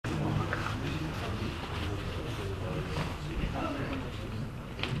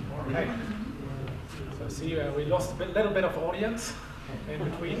Okay. So see, we lost a little bit of audience in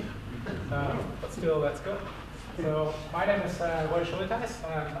between, but still, that's good. So my name is Schultheiss,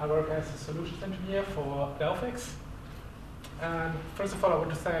 and I work as a solutions engineer for Delphix. And first of all, I want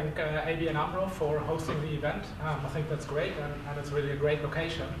to thank ABN AMRO for hosting the event. I think that's great, and it's really a great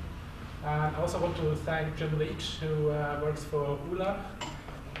location. And I also want to thank Jim Leach, who works for Ulan.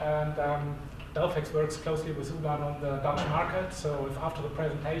 And Delphix works closely with Ulan on the Dutch market. So if after the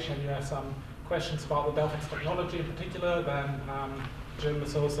presentation you have some questions about the Delphix technology in particular, then Jim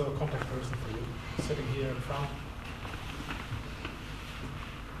is also a contact person for you, sitting here in front.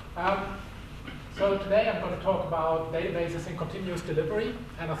 So today I'm going to talk about databases in continuous delivery,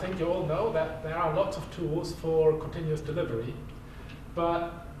 and I think you all know that there are lots of tools for continuous delivery.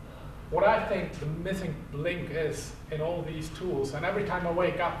 But what I think the missing link is in all these tools, and every time I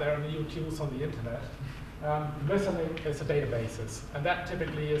wake up there are new tools on the internet, the missing link is the databases, and that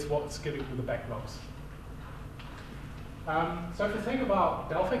typically is what's giving you the backlogs. So if you think about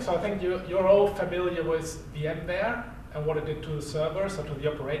Delphix, so I think you're all familiar with VMware and what it did to the servers or to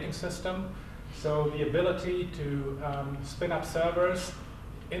the operating system. So the ability to spin up servers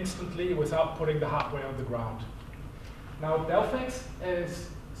instantly without putting the hardware on the ground. Now Delphix is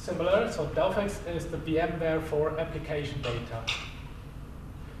similar. So Delphix is the VMware for application data.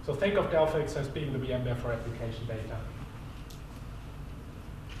 So think of Delphix as being the VMware for application data.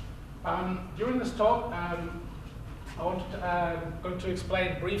 During this talk, I'm going to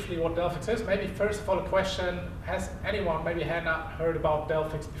explain briefly what Delphix is. Maybe first of all a question, has anyone maybe heard about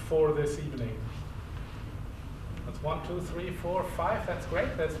Delphix before this evening? That's 1, 2, 3, 4, 5, that's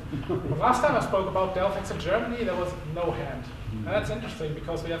great. That's the last time I spoke about Delphix in Germany, there was no hand. And that's interesting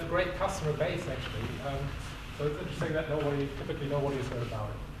because we have a great customer base actually. So it's interesting that typically nobody has heard about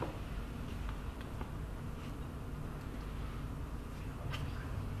it.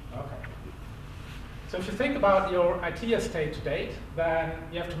 Okay. So if you think about your IT estate to date, then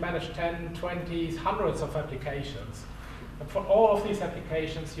you have to manage 10, 20, hundreds of applications. And for all of these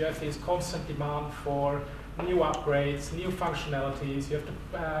applications, you have this constant demand for new upgrades, new functionalities. You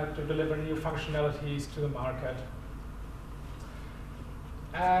have to deliver new functionalities to the market.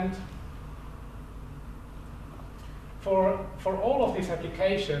 And for all of these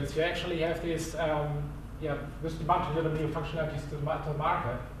applications, you actually have this demand to deliver new functionalities to the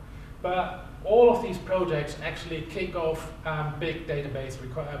market. But all of these projects actually kick off big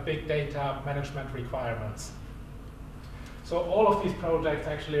data management requirements. So all of these projects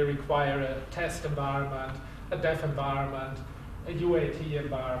actually require a test environment, a dev environment, a UAT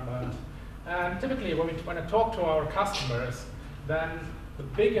environment. And typically when I talk to our customers, then the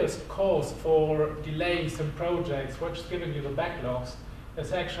biggest cause for delays in projects, which is giving you the backlogs,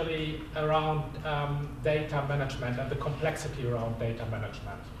 is actually around data management and the complexity around data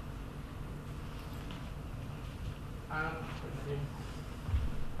management.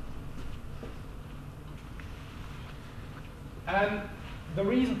 And the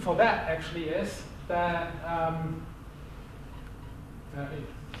reason for that actually is that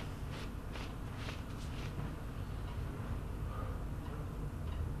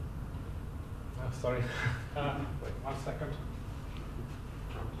sorry, wait 1 second.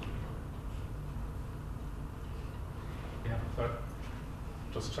 Yeah, sorry,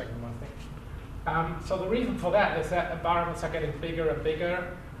 just checking one thing. So the reason for that is that environments are getting bigger and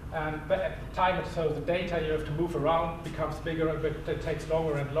bigger, and at the time, so the data you have to move around becomes bigger and bigger. It takes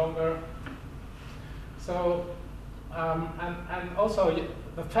longer and longer. So, and also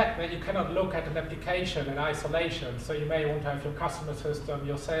the fact that you cannot look at an application in isolation. So you may want to have your customer system,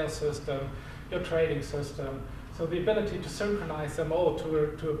 your sales system, your trading system. So the ability to synchronize them all to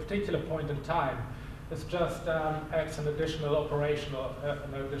a particular point in time is just adds an additional operational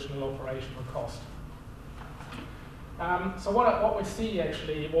cost. So what we see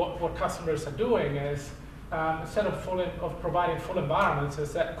actually, what customers are doing is instead of providing full environments,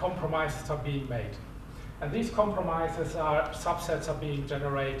 is that compromises are being made, and these compromises are subsets are being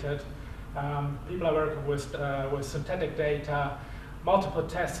generated. People are working with synthetic data. Multiple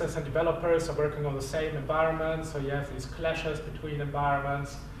testers and developers are working on the same environment, so you have these clashes between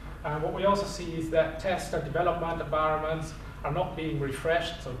environments. What we also see is that test and development environments are not being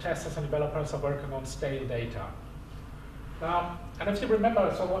refreshed, so testers and developers are working on stale data. And if you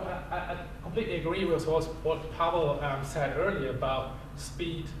remember, so I completely agree with what Pavel said earlier about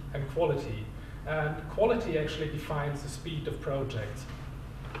speed and quality. And quality actually defines the speed of projects.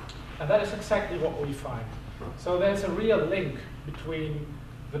 And that is exactly what we find. So there's a real link between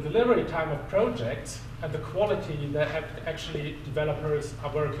the delivery time of projects and the quality that actually developers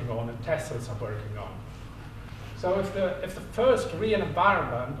are working on and testers are working on. So if the first real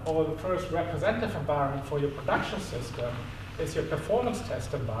environment or the first representative environment for your production system is your performance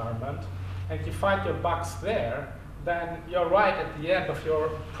test environment, and you find your bugs there, then you're right at the end of your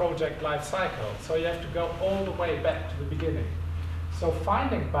project life cycle. So you have to go all the way back to the beginning. So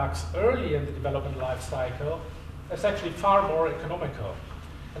finding bugs early in the development life cycle is actually far more economical.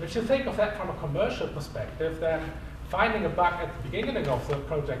 And if you think of that from a commercial perspective, then finding a bug at the beginning of the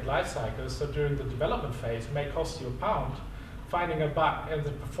project lifecycle, so during the development phase, may cost you £1. Finding a bug in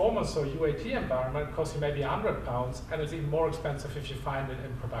the performance or UAT environment costs you maybe £100, and it's even more expensive if you find it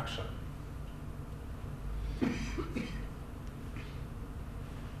in production.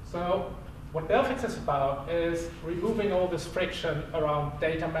 So what Delphix is about is removing all this friction around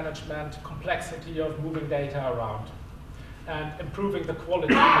data management, complexity of moving data around, and improving the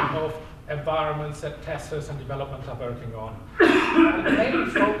quality of environments that testers and development are working on. I'm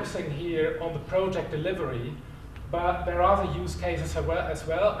mainly focusing here on the project delivery, but there are other use cases as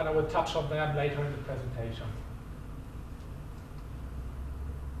well, and I will touch on them later in the presentation.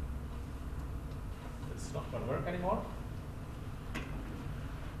 It's not going to work anymore.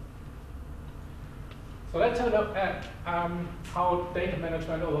 So let's have a look at how data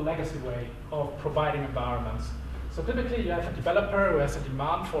management, or the legacy way of providing environments. So typically you have a developer who has a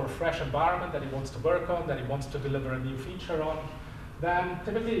demand for a fresh environment that he wants to work on, that he wants to deliver a new feature on. Then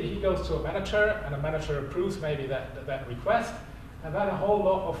typically he goes to a manager, and a manager approves maybe that request, and then a whole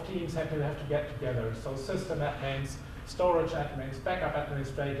lot of teams have to get together. So system admins, storage admins, backup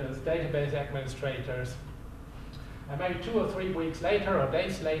administrators, database administrators. And maybe 2 or 3 weeks later or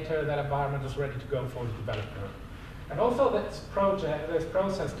days later, that environment is ready to go for the developer. And also this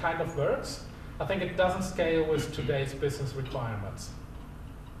process kind of works. I think it doesn't scale with today's business requirements.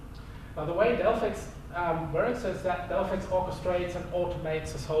 Now the way Delphix works is that Delphix orchestrates and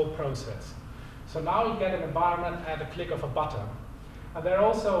automates this whole process. So now you get an environment at a click of a button. And there are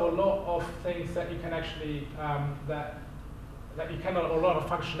also a lot of things that you can actually, a lot of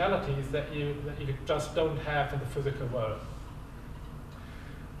functionalities that you just don't have in the physical world.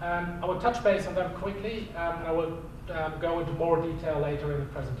 I will touch base on them quickly, and I will go into more detail later in the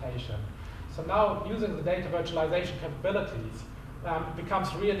presentation. So now, using the data virtualization capabilities, it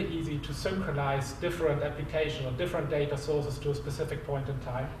becomes really easy to synchronize different applications or different data sources to a specific point in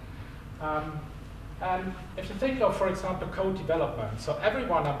time. And if you think of, for example, code development, so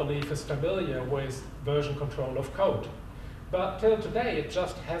everyone, I believe, is familiar with version control of code. But till today, it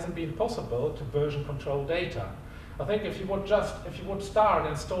just hasn't been possible to version control data. I think if you would start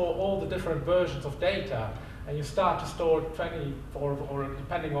and store all the different versions of data, and you start to store 20, or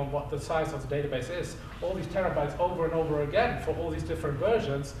depending on what the size of the database is, all these terabytes over and over again for all these different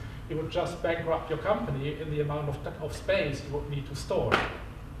versions, you would just bankrupt your company in the amount of space you would need to store.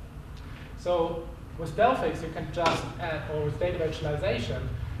 So with Delphix, you can just add, or with data virtualization,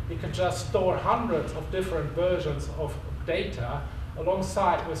 you can just store hundreds of different versions of data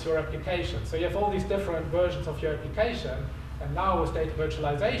alongside with your application. So you have all these different versions of your application, and now with data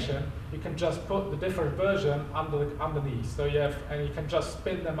virtualization, you can just put the different version underneath. So you can just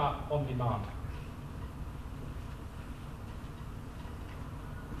spin them up on demand.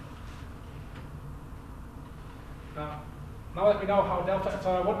 Now that we know how Delphix,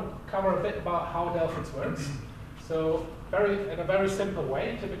 so I want to cover a bit about how Delphix works. So in a very simple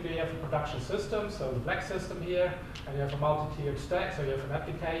way, typically you have a production system, so the black system here, and you have a multi-tiered stack, so you have an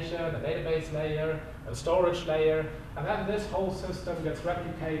application, a database layer, a storage layer, and then this whole system gets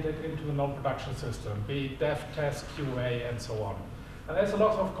replicated into the non-production system, be it dev, test, QA, and so on. And there's a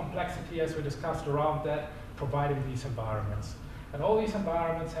lot of complexity, as we discussed, around that, providing these environments. And all these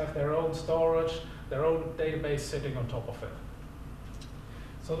environments have their own storage, their own database sitting on top of it.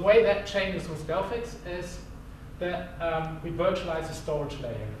 So the way that changes with Delphix is that we virtualize the storage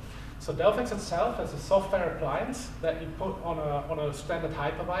layer. So Delphix itself is a software appliance that you put on a standard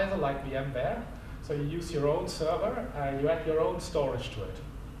hypervisor like VMware. So you use your own server, and you add your own storage to it.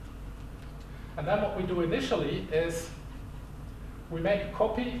 And then what we do initially is we make a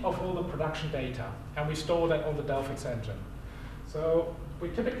copy of all the production data, and we store that on the Delphix engine. So we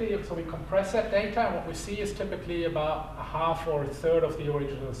compress that data, and what we see is typically about a half or a third of the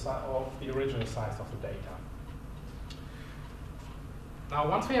original size of the data. Now,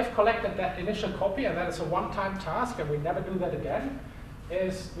 once we have collected that initial copy, and that is a one-time task, and we never do that again,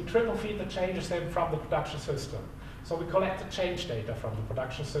 is we triple feed the changes in from the production system. So we collect the change data from the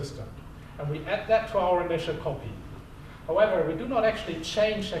production system, and we add that to our initial copy. However, we do not actually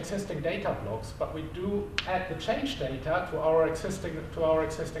change existing data blocks, but we do add the change data to our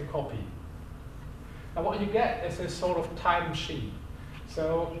existing copy. And what you get is this sort of time machine.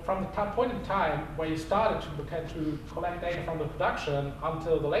 So from the point in time where you started to collect data from the production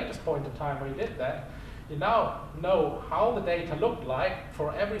until the latest point in time where you did that, you now know how the data looked like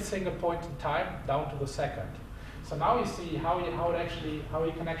for every single point in time down to the second. So now you see how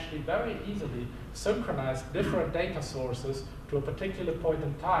you can actually very easily synchronize different data sources to a particular point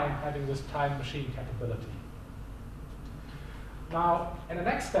in time, having this time machine capability. Now, in the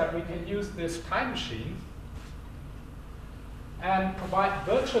next step, we can use this time machine and provide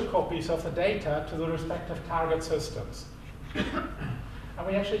virtual copies of the data to the respective target systems. And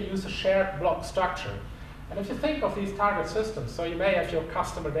we actually use a shared block structure. And if you think of these target systems, so you may have your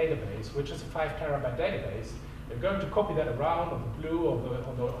customer database, which is a 5 terabyte database. You're going to copy that around on the blue,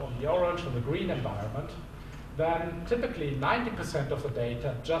 on the orange, or the green environment. Then typically 90% of the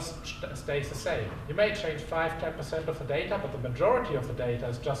data just stays the same. You may change 5–10% of the data, but the majority of the data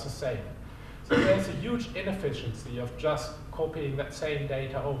is just the same. So there's a huge inefficiency of just copying that same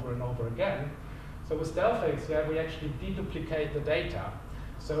data over and over again. So with Delphix, we actually deduplicate the data.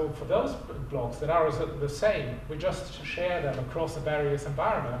 So for those blocks that are the same, we just share them across the various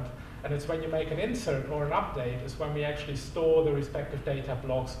environment. And it's when you make an insert or an update is when we actually store the respective data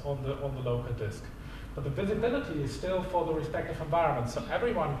blocks on the local disk. But the visibility is still for the respective environment. So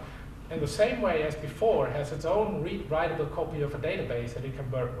everyone, in the same way as before, has its own writable copy of a database that it can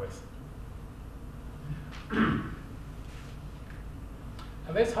work with. And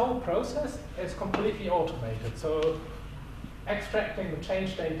this whole process is completely automated. So extracting the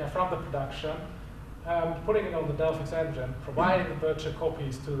change data from the production, putting it on the Delphix engine, providing the virtual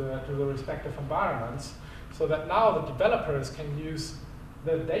copies to the respective environments, so that now the developers can use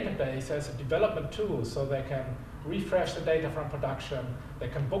the database as a development tool, so they can refresh the data from production, they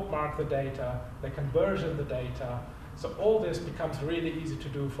can bookmark the data, they can version the data. So all this becomes really easy to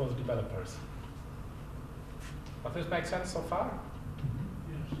do for the developers. Does this make sense so far?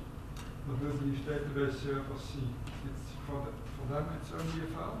 Yes. But will the database server see? It's for them, it's only a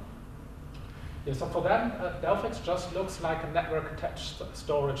file? Yeah, so for them, Delphix just looks like a network-attached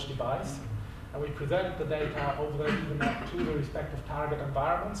storage device. And we present the data over the Ethernet to the respective target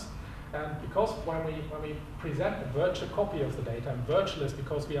environments. And because when we present a virtual copy of the data, and virtual is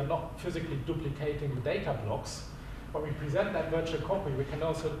because we are not physically duplicating the data blocks, when we present that virtual copy, we can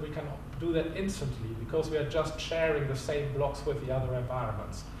do that instantly because we are just sharing the same blocks with the other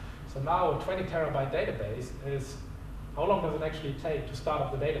environments. So now a 20 terabyte database is, how long does it actually take to start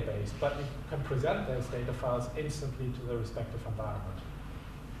up the database? But you can present those data files instantly to the respective environment.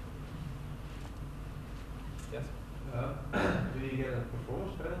 Yes? Do you get a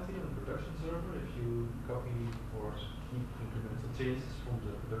performance penalty on the production server if you copy or keep incremental changes from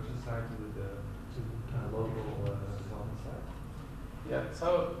the production side to the local development side? Yeah,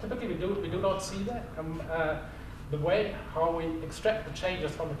 so typically we do not see that. The way how we extract the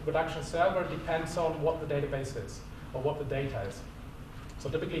changes from the production server depends on what the database is, or what the data is. So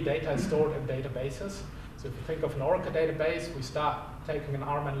typically data is stored in databases. So if you think of an Oracle database, we start taking an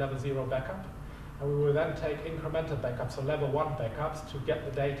RMAN level 0 backup, and we will then take incremental backups, so level 1 backups, to get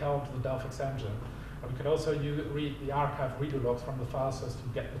the data onto the Delphix engine. And we can also read the archive redo logs from the file system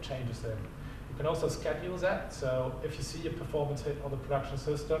to get the changes in. You can also schedule that, so if you see a performance hit on the production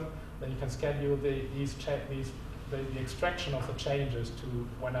system, then you can schedule the extraction of the changes to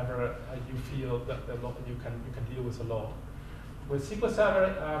whenever you feel that you can deal with a log. With SQL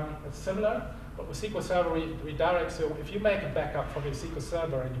Server, it's similar, but with SQL Server we direct, so if you make a backup from your SQL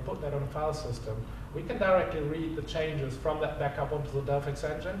Server and you put that on a file system, we can directly read the changes from that backup onto the Delphix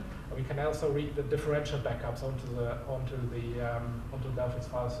engine, and we can also read the differential backups onto the Delphix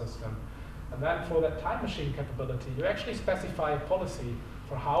file system. And then for that time machine capability, you actually specify a policy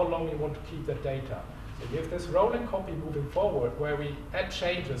for how long you want to keep that data. So you have this rolling copy moving forward where we add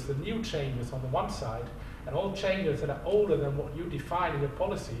changes, the new changes on the one side, and all changes that are older than what you define in your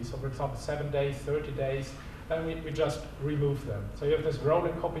policy, so for example 7 days, 30 days, then we just remove them. So you have this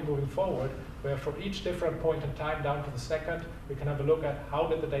rolling copy moving forward where for each different point in time down to the second, we can have a look at how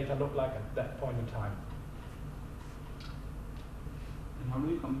did the data look like at that point in time. And how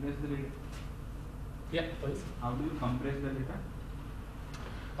do you compress the data? Yeah, please. How do you compress the data?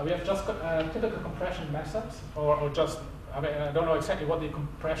 We have just typical compression methods, or just, I don't know exactly what the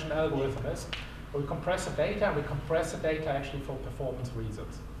compression algorithm is, but we compress the data, and we compress the data actually for performance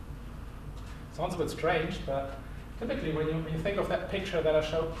reasons. Sounds a bit strange, but typically when you think of that picture that I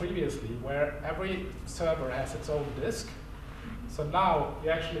showed previously, where every server has its own disk, so now you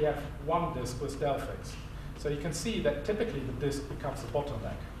actually have one disk with Delphix. So you can see that typically the disk becomes a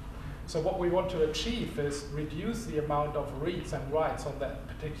bottleneck. So what we want to achieve is reduce the amount of reads and writes on that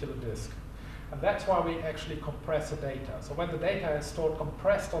particular disk. And that's why we actually compress the data. So when the data is stored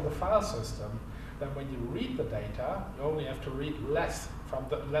compressed on the file system, then when you read the data, you only have to read less from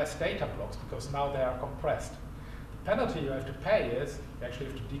the less data blocks because now they are compressed. The penalty you have to pay is you actually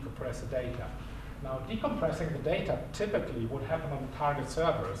have to decompress the data. Now, decompressing the data typically would happen on the target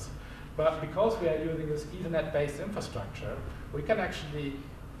servers, but because we are using this Ethernet-based infrastructure, we can actually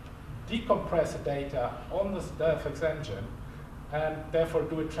decompress the data on this Delphix engine and therefore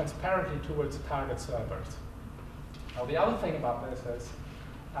do it transparently towards the target servers. Now, the other thing about this is,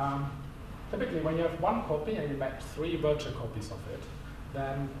 typically when you have one copy and you make 3 virtual copies of it,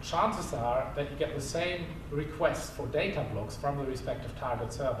 then chances are that you get the same requests for data blocks from the respective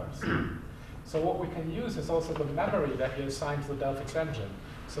target servers. So what we can use is also the memory that you assign to the Delphix engine.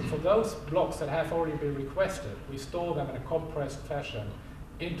 So for those blocks that have already been requested, we store them in a compressed fashion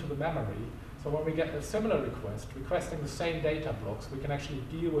into the memory. So when we get a similar request, requesting the same data blocks, we can actually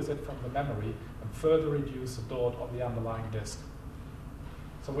deal with it from the memory and further reduce the load on the underlying disk.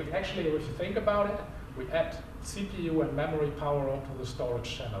 So we actually, if you think about it, we add CPU and memory power onto the storage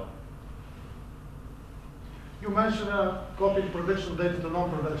channel. You mentioned copying production data to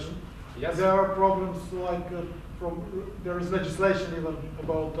non-production. Yes. There are problems like there is legislation even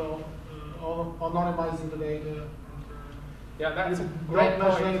about anonymizing the data. Yeah, that's a You great don't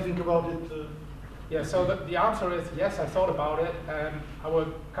mention point. anything about it. Yeah, so the answer is yes, I thought about it, and I will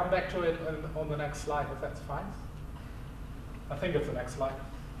come back to it on the next slide, if that's fine. I think it's the next slide.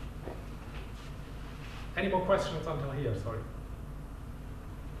 Any more questions until here? Sorry.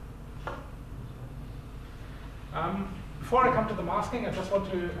 Before I come to the masking, I just want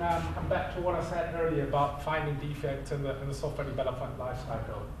to come back to what I said earlier about finding defects in the software development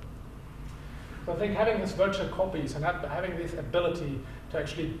lifecycle. So I think having these virtual copies and having this ability to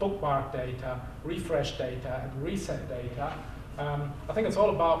actually bookmark data, refresh data, and reset data, I think it's all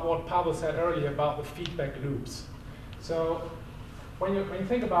about what Pavel said earlier about the feedback loops. So when you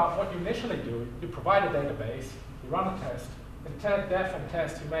think about what you initially do, you provide a database, you run a test. In def and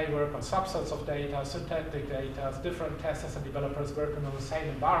test, you may work on subsets of data, syntactic data, different testers and developers working on the same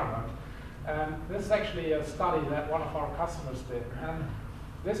environment. And this is actually a study that one of our customers did. And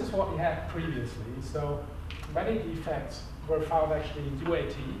this is what we had previously. So many defects were found actually in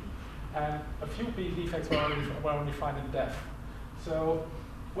UAT, and a few defects were only found in def. So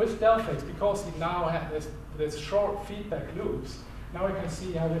with Delphix, because we now have this short feedback loops, now we can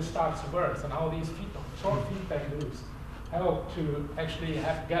see how this starts to work and how these short feedback loops help to actually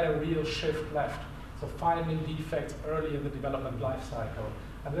get a real shift left. So finding defects early in the development lifecycle.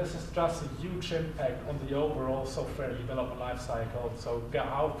 And this is just a huge impact on the overall software development lifecycle. So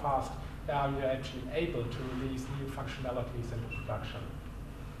how fast are you actually able to release new functionalities into production?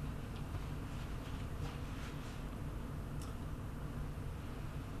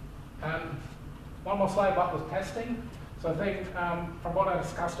 And one more slide about the testing. So I think from what I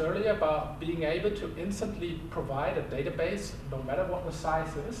discussed earlier about being able to instantly provide a database, no matter what the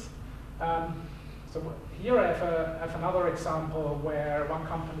size is. So here I have another example where one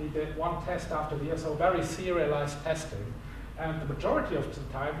company did one test after the other, so very serialized testing. And the majority of the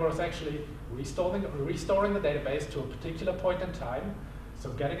time was actually restoring the database to a particular point in time,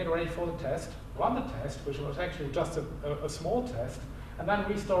 so getting it ready for the test, run the test, which was actually just a small test, and then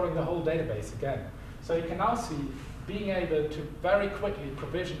restoring the whole database again. So you can now see being able to very quickly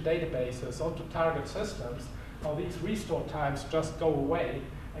provision databases onto target systems, how these restore times just go away,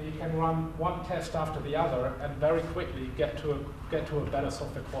 and you can run one test after the other and very quickly get to a better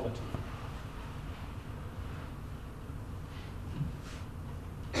software quality.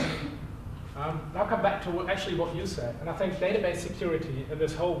 Now come back to actually what you said, and I think database security in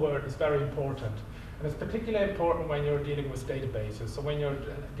this whole world is very important. And it's particularly important when you're dealing with databases, so when you're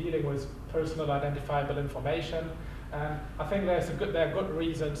dealing with personal identifiable information. And I think there are good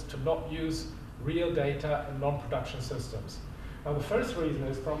reasons to not use real data in non-production systems. Now the first reason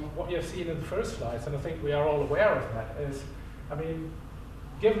is from what you've seen in the first slides, and I think we are all aware of that, is, I mean,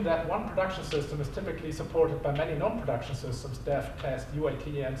 given that one production system is typically supported by many non-production systems, def, test,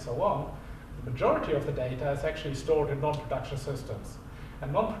 UAT, and so on, the majority of the data is actually stored in non-production systems.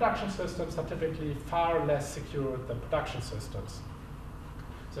 And non-production systems are typically far less secure than production systems.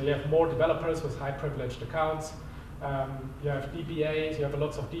 So you have more developers with high privileged accounts, you have DBAs, you have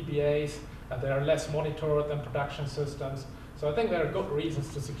lots of DBAs, and they are less monitored than production systems. So I think there are good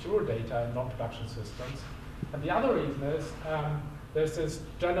reasons to secure data in non-production systems. And the other reason is there's this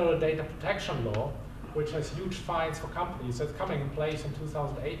general data protection law, which has huge fines for companies. That's coming in place in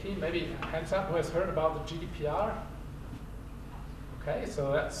 2018. Maybe hands up who has heard about the GDPR? Okay,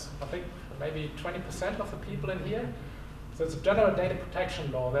 so that's, I think, maybe 20% of the people in here. So it's a general data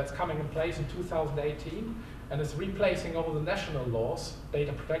protection law that's coming in place in 2018 and is replacing all the national laws,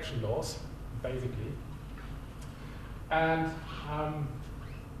 data protection laws, basically. And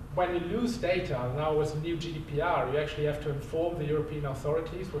when you lose data, now with the new GDPR, you actually have to inform the European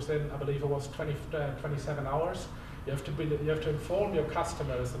authorities within, I believe it was 27 hours. You have to inform your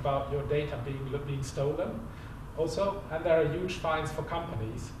customers about your data being stolen. Also, and there are huge fines for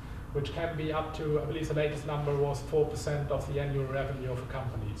companies, which can be up to, I believe the latest number was 4% of the annual revenue of a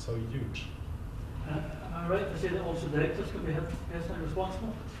company, so huge. Am I right to say that also directors can be held personally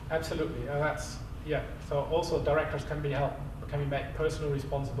responsible? Absolutely, yeah. So also directors can be made personally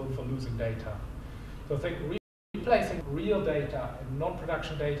responsible for losing data. So I think replacing real data and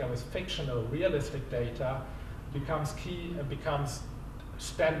non-production data with fictional, realistic data becomes key and becomes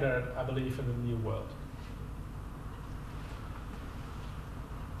standard, I believe, in the new world.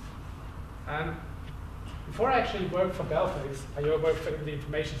 And before I actually worked for Delphix, I worked in the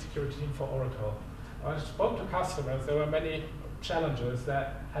information security team for Oracle. When I spoke to customers, there were many challenges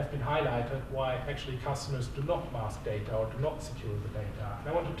that have been highlighted why actually customers do not mask data or do not secure the data. And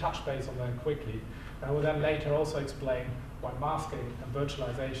I want to touch base on them quickly. And I will then later also explain why masking and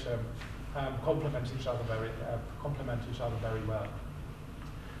virtualization complement each other very well.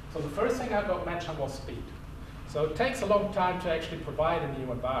 So the first thing I got to mention was speed. So it takes a long time to actually provide a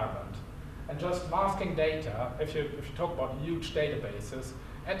new environment. And just masking data, if you talk about huge databases,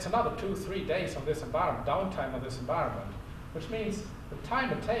 adds another 2-3 days on this environment, downtime on this environment, which means the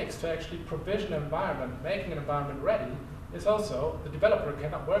time it takes to actually provision an environment, making an environment ready, is also, the developer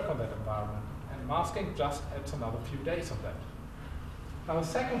cannot work on that environment. And masking just adds another few days on that. Now the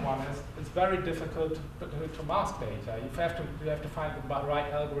second one is, it's very difficult to mask data. You have to find the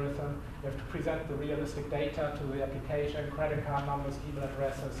right algorithm, you have to present the realistic data to the application, credit card numbers, email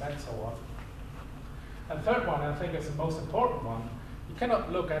addresses, and so on. And the third one, I think is the most important one, you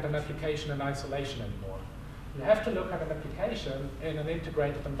cannot look at an application in isolation anymore. You have to look at an application in an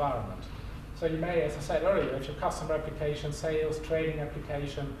integrated environment. So you may, as I said earlier, if your customer application, sales, trading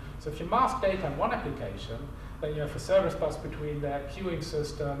application, so if you mask data in one application, then you have a service bus between the queuing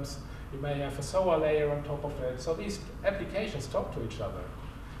systems, you may have a SOA layer on top of it, so these applications talk to each other.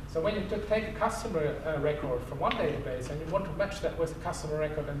 So when you take a customer record from one database and you want to match that with a customer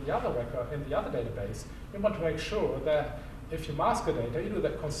record in the other database, you want to make sure that if you mask the data, you do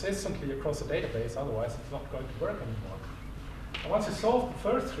that consistently across the database, otherwise it's not going to work anymore. And once you solve the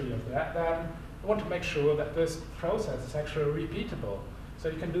first three of that, then you want to make sure that this process is actually repeatable. So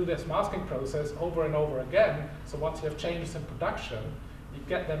you can do this masking process over and over again, so once you have changes in production, you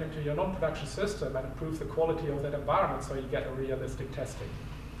get them into your non-production system and improve the quality of that environment so you get a realistic testing.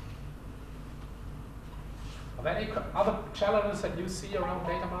 Are there any other challenges that you see around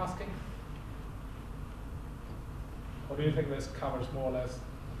data masking? Or do you think this covers more or less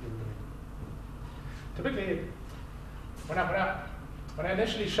what you're doing? Typically, when I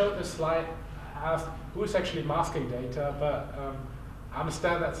initially showed this slide, I asked who is actually masking data, but I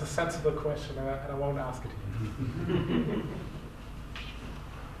understand that's a sensible question and I won't ask it here.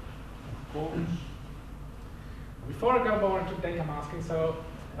 Of course. Before I go more into data masking, so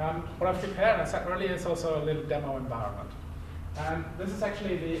what I've prepared, I said earlier, is also a little demo environment. And this is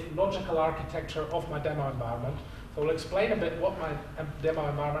actually the logical architecture of my demo environment. So we'll explain a bit what my demo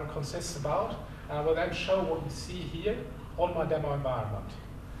environment consists about, and I will then show what you see here on my demo environment.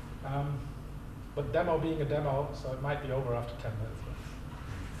 But demo being a demo, so it might be over after 10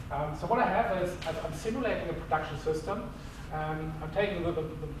 minutes. So what I have is, I'm simulating a production system. I'm taking the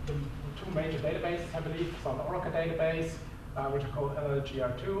two major databases, I believe, so an Oracle database, which are called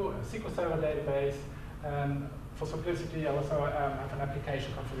LLGR2, a SQL Server database, and for simplicity, I also have an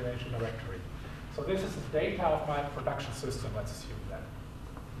application configuration directory. So this is the data of my production system, let's assume that.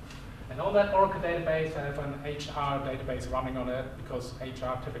 And on that Oracle database, I have an HR database running on it, because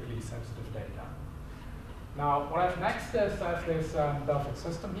HR typically is sensitive data. Now, what I have next is I have this Delphix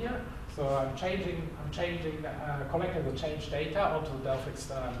system here. So I'm collecting the change data onto the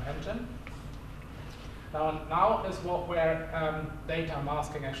Delphix engine. Now is where data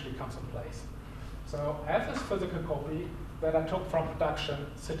masking actually comes in place. So I have this physical copy that I took from production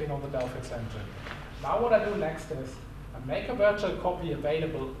sitting on the Delphix engine. Now what I do next is I make a virtual copy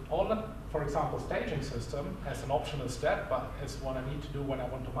available on the, for example, staging system as an optional step, but it's what I need to do when I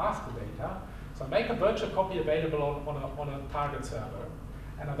want to mask the data. So I make a virtual copy available on a target server,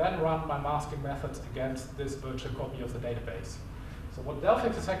 and I then run my masking methods against this virtual copy of the database. So what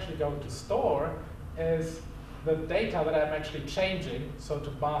Delphix is actually going to store is the data that I'm actually changing, so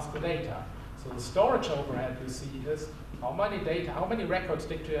to mask the data. So the storage overhead you see is how many records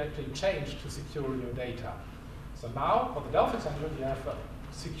did you actually change to secure your data. So now, for the Delphix engine, you have a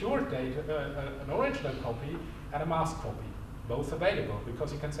secure data, an original copy and a masked copy, both available,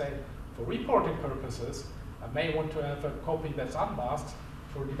 because you can say, for reporting purposes, I may want to have a copy that's unmasked.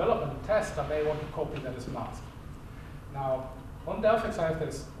 For development and test, I may want a copy that is masked. Now, on Delphix, I have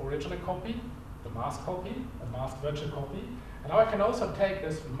this original copy, the masked copy, a masked virtual copy, and now I can also take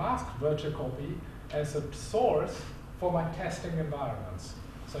this masked virtual copy as a source for my testing environments.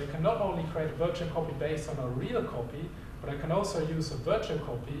 So you can not only create a virtual copy based on a real copy, but I can also use a virtual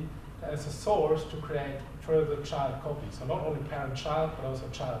copy as a source to create further child copies. So not only parent-child, but also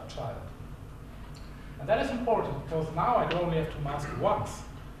child-child. And that is important because now I only have to mask once.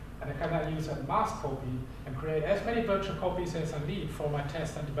 And I can then use a mask copy and create as many virtual copies as I need for my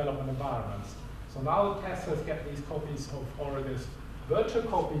test and development environments. So now the testers get these copies of, or these virtual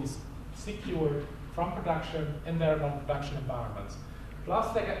copies secured from production in their non-production environments.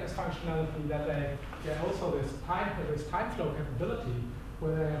 Plus they get this functionality that they get also this time flow capability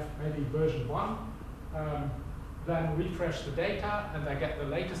where they have maybe version 1, then refresh the data and they get the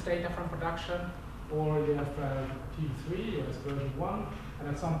latest data from production, or you have T3 or it's version 1, and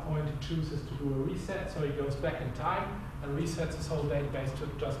at some point it chooses to do a reset, so it goes back in time and resets this whole database to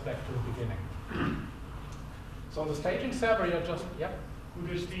just back to the beginning. So on the staging server, you're just, yep. Could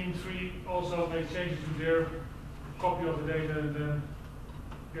this team 3 also make changes to their copy of the data and then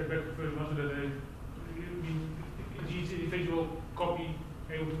get back to version 1 so that they, I mean, is each individual copy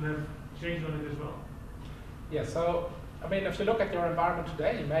able to have changes on it as well? Yeah, so, I mean, if you look at your environment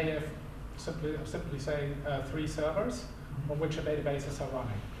today, you may have simply saying 3 servers on which your databases are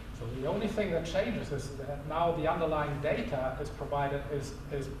running. So the only thing that changes is that now the underlying data is provided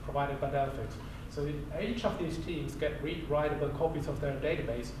by Delphix. So each of these teams get read-writable copies of their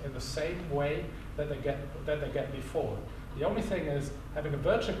database in the same way that they get before. The only thing is having a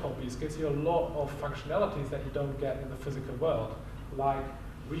virtual copies gives you a lot of functionalities that you don't get in the physical world, like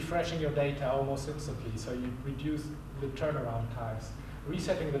refreshing your data almost instantly, so you reduce the turnaround times.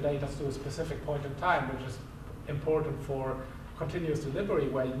 Resetting the data to a specific point in time, which is important for continuous delivery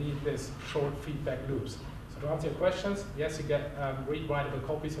where you need this short feedback loops. So to answer your questions, yes, you get read-writable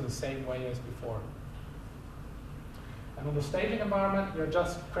copies in the same way as before. And on the staging environment, you're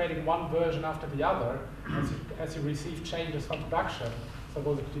just creating one version after the other as you receive changes from production. So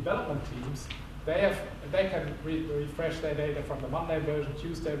for the development teams, they can refresh their data from the Monday version,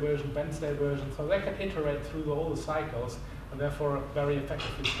 Tuesday version, Wednesday version, so they can iterate through all the cycles and therefore very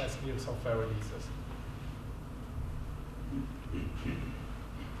effectively test new software releases.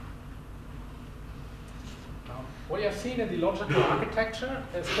 Now, what you have seen in the logical architecture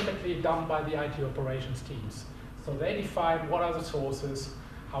is typically done by the IT operations teams. So they define what are the sources,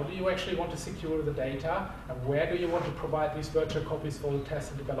 how do you actually want to secure the data, and where do you want to provide these virtual copies for the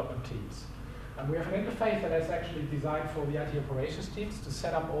test and development teams. And we have an interface that is actually designed for the IT operations teams to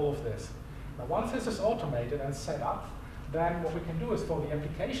set up all of this. Now once this is automated and set up, then what we can do is for the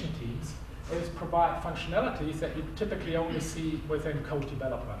application teams is provide functionalities that you typically only see within code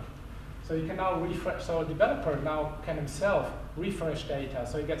development. So you can now refresh, so a developer now can himself refresh data,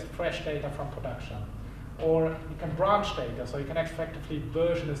 so he gets fresh data from production. Or you can branch data, so you can effectively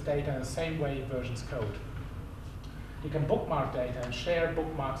version this data in the same way he versions code. You can bookmark data and share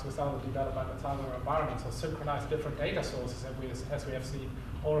bookmarks with other development and other environments, or synchronize different data sources as we have seen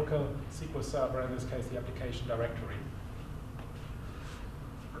Oracle, SQL Server, in this case the application directory.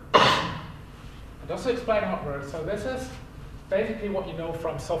 And just to explain how it works, so this is basically what you know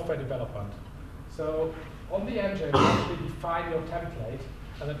from software development. So on the engine, you actually define your template,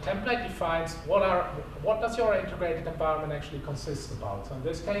 and the template defines what does your integrated environment actually consist about. So in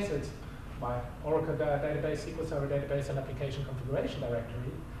this case, it's my Oracle database, SQL Server database, and application configuration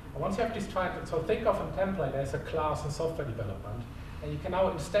directory. And once you have defined it, so think of a template as a class in software development, and you can now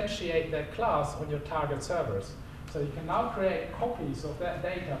instantiate that class on your target servers. So you can now create copies of that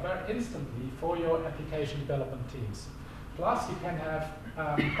data very instantly for your application development teams. Plus, you can have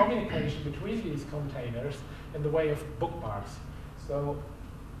communication between these containers in the way of bookmarks. So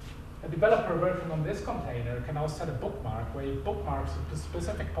a developer working on this container can now set a bookmark where it bookmarks at a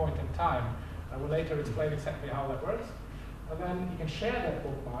specific point in time. I will later explain exactly how that works. And then you can share that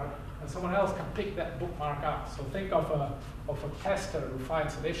bookmark, and someone else can pick that bookmark up. So think of a tester who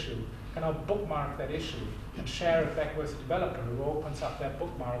finds an issue, can now bookmark that issue and share it back with the developer who opens up that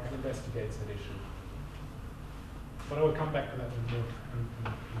bookmark and investigates that issue. But I will come back to that in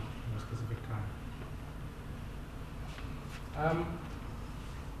more specific time.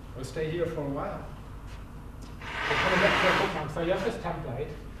 We'll stay here for a while. So coming back to your bookmark, so you have this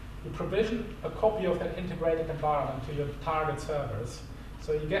template. You provision a copy of that integrated environment to your target servers.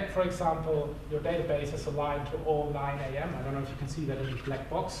 So you get, for example, your database is aligned to all 9 a.m. I don't know if you can see that in the black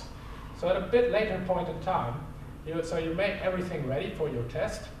box. So at a bit later point in time, so you make everything ready for your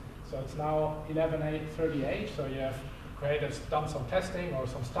test. So it's now 11:38, so you have done some testing or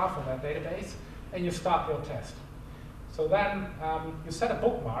some stuff on that database, and you start your test. So then you set a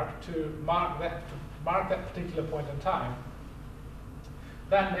bookmark to mark that particular point in time.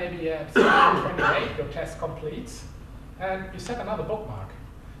 Then maybe at 7:28 your test completes, and you set another bookmark.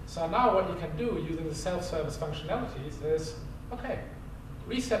 So now what you can do using the self-service functionalities is, okay,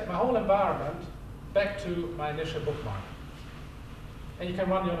 reset my whole environment back to my initial bookmark. And you can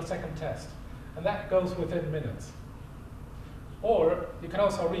run your second test. And that goes within minutes. Or you can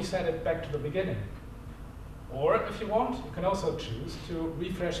also reset it back to the beginning. Or if you want, you can also choose to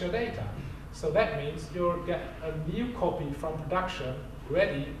refresh your data. So that means you'll get a new copy from production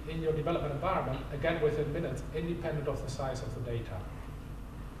ready in your development environment, again within minutes, independent of the size of the data.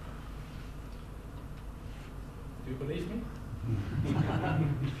 Do you believe me?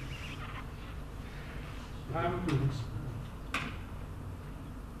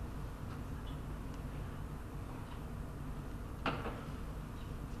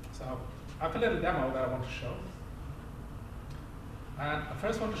 So I have a little demo that I want to show. And I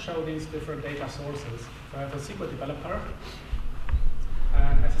first want to show these different data sources. So I have a SQL developer.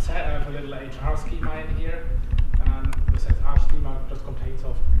 And as I said, I have a little HR schema in here. And this HR schema just contains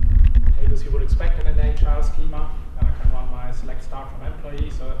of tables you would expect in an HR schema. And I can run my select start from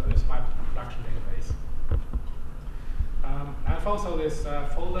employee, so this is my production database. I have also this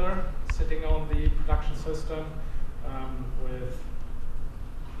folder sitting on the production system with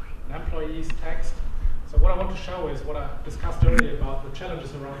an employee's text. So what I want to show is what I discussed earlier about the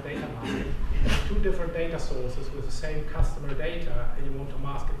challenges around data masking. Two different data sources with the same customer data, and you want to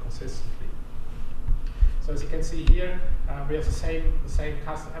mask it consistently. So as you can see here, we have the same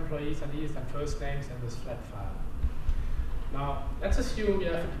custom employees IDs and first names in this flat file. Now, let's assume you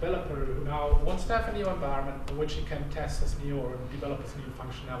have a developer who now wants to have a new environment in which he can test this new or develop this new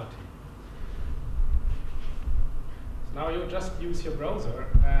functionality. So now you just use your browser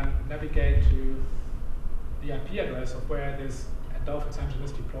and navigate to the IP address of where this Delphix engine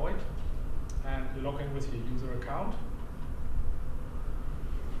is deployed, and you log in with your user account.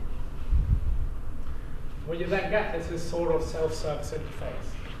 What you then get is this sort of self-service interface.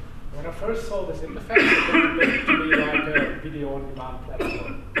 When I first saw this interface, it looked to me like a video-on-demand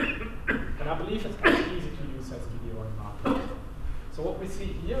platform. And I believe it's kind of easy to use as a video-on-demand platform. So what we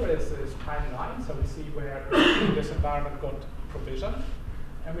see here is this timeline. So we see where this environment got provisioned.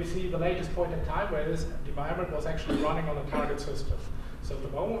 And we see the latest point in time where this environment was actually running on the target system. So at the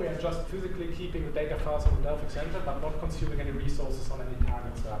moment, we are just physically keeping the data files on the Delphix engine, but not consuming any resources on any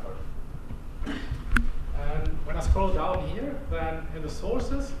target server. And when I scroll down here, then in the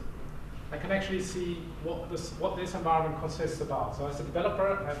sources, I can actually see what this environment consists about. So as a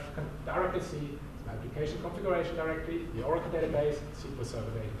developer, I can directly see the application configuration directory, the Oracle database, SQL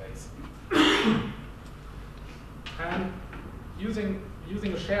Server database. And using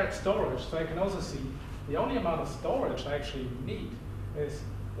a shared storage, so I can also see the only amount of storage I actually need is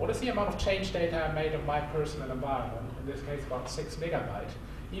what is the amount of change data I made of my personal environment, in this case about 6 megabytes.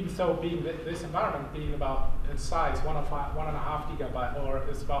 Even though this environment being about in size 1.5 gigabyte, or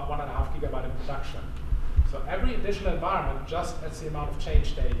is about 1.5 gigabyte in production. So every additional environment just adds the amount of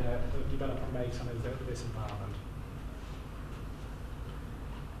change data the developer makes on this environment.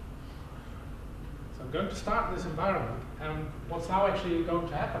 So I'm going to start this environment, and what's now actually going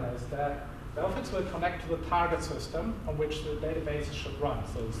to happen is that Delphix will connect to the target system on which the databases should run.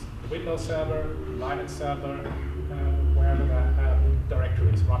 So it's the Windows server, Linux server, wherever that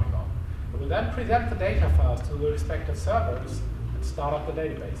directory is running on. It will then present the data files to the respective servers and start up the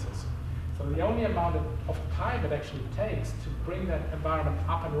databases. So the only amount of time it actually takes to bring that environment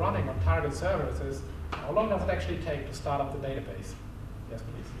up and running on target servers is how long does it actually take to start up the database? Yes,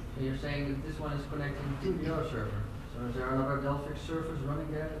 please. So you're saying that this one is connecting to the other server. So is there another Delphix servers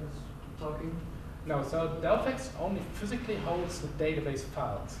running there that's talking? No, so Delphix only physically holds the database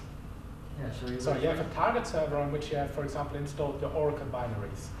files. Yeah, so you have a target server on which you have, for example, installed the Oracle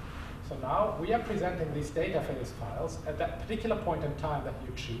binaries. So now we are presenting these database files at that particular point in time that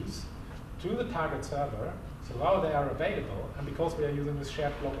you choose to the target server, so now they are available, and because we are using this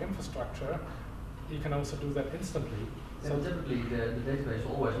shared block infrastructure, you can also do that instantly. So typically the database is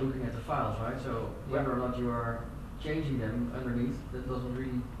always looking at the files, right? So whether or not you are changing them underneath, that doesn't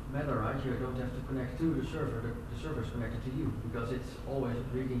really matter, right? You don't have to connect to the server, the server is connected to you, because it's always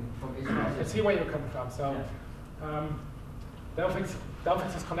reading from its file. I see where you're coming from. So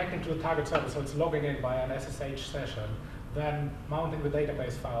Delphix is connecting to the target server, so it's logging in by an SSH session. then mounting the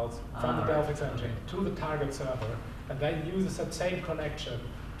database files from the Delphix engine to the target server, and then uses that same connection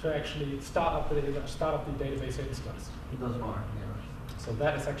to actually start up the database instance. It does more, yeah. So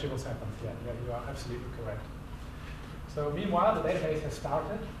that is actually what's happened. Yeah, you are absolutely correct. So meanwhile, the database has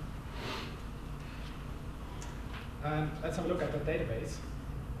started. And let's have a look at the database.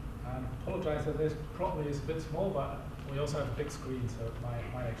 Apologize that this probably is a bit small, but we also have a big screen, so it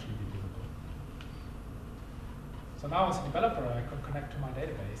might actually be visible. So now as a developer, I can connect to my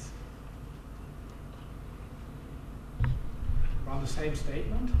database. Run the same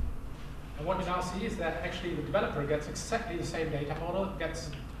statement. And what you now see is that actually the developer gets exactly the same data model,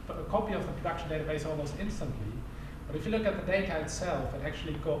 gets a copy of the production database almost instantly. But if you look at the data itself, it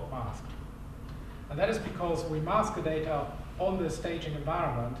actually got masked. And that is because we mask the data on the staging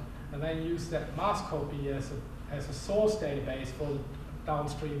environment and then use that mask copy as a source database for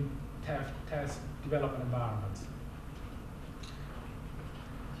downstream test development environments.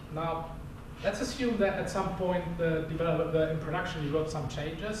 Now, let's assume that at some point in production you got some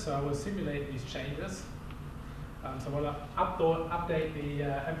changes, so I will simulate these changes. So we'll update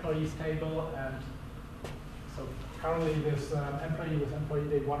the employees table, and so currently this employee with employee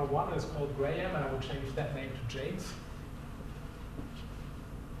day 101 is called Graham, and I will change that name to James.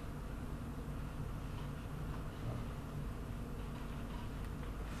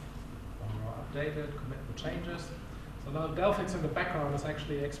 Updated, commit the changes. So now Delphix in the background is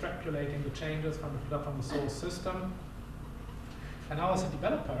actually extrapolating the changes from the source system. And now as a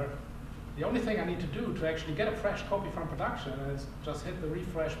developer, the only thing I need to do to actually get a fresh copy from production is just hit the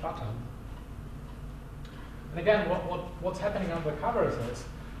refresh button. And again, what's happening under the covers is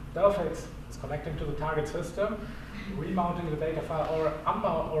Delphix is connecting to the target system, remounting the data file,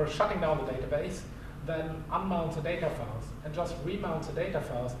 or shutting down the database, then unmounts the data files, and just remounts the data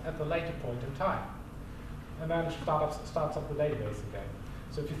files at the later point in time. And then starts up the database again.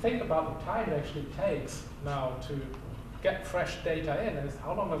 So if you think about the time it actually takes now to get fresh data in, is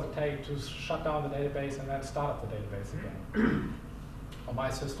how long does it take to shut down the database and then start up the database again? On my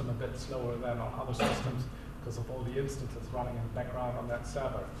system, a bit slower than on other systems because of all the instances running in the background on that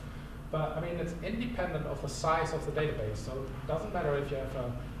server. But I mean, it's independent of the size of the database. So it doesn't matter if you have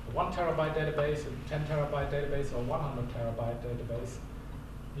a 1 terabyte database, a 10 terabyte database, or 100 terabyte database.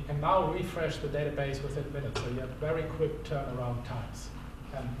 You can now refresh the database within minutes, so you have very quick turnaround times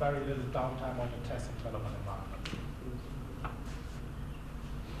and very little downtime on your test and development environment.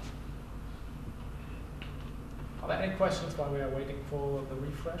 Are there any questions while we are waiting for the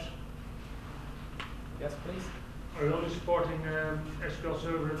refresh? Yes, please? Are you only supporting SQL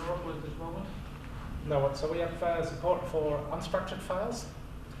Server and Oracle at this moment? No, so we have support for unstructured files,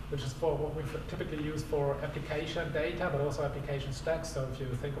 which is for what we typically use for application data, but also application stacks. So if you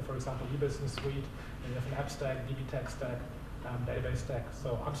think of, for example, eBusiness Suite, you have an app stack, DB tech stack, database stack.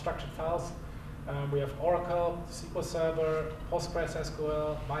 So unstructured files. We have Oracle, SQL Server, Postgres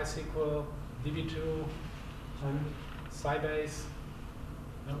SQL, MySQL, DB2, Sybase.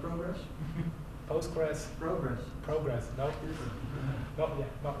 No progress? Postgres. Progress. No. Not yet.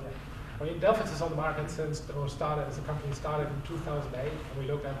 I mean, Delphix is on the market since, or started as a company started in 2008, and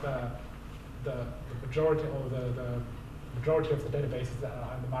we looked at the majority of the databases that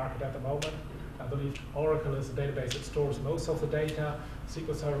are in the market at the moment. I believe Oracle is a database that stores most of the data.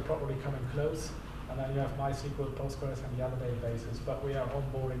 SQL Server probably coming close, and then you have MySQL, Postgres, and the other databases. But we are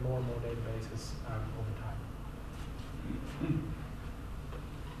onboarding more and more databases over time.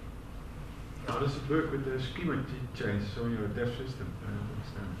 How does it work with the schema changes on your dev system? I don't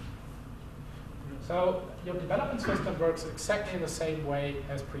understand. So your development system works exactly in the same way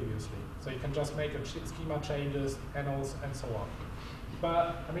as previously. So you can just make schema changes, annals, and so on.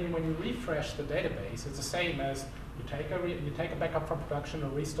 But I mean, when you refresh the database, it's the same as you take a backup from production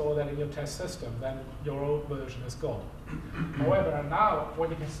and restore that in your test system. Then your old version is gone. However, now what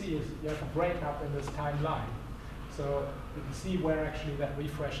you can see is you have a breakup in this timeline. So you can see where actually that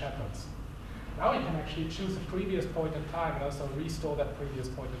refresh happens. Now you can actually choose a previous point in time and also restore that previous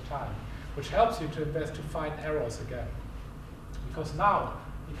point in time, which helps you to find errors again. Because now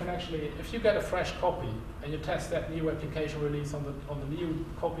you can actually, if you get a fresh copy and you test that new application release on the new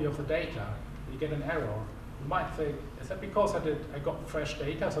copy of the data, and you get an error, you might think, is that because I got fresh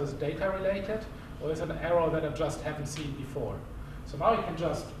data, so it's data related, or is it an error that I just haven't seen before? So now you can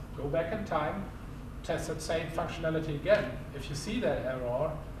just go back in time, test that same functionality again. If you see that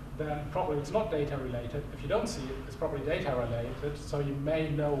error, then probably it's not data related. If you don't see it, it's probably data related, so you may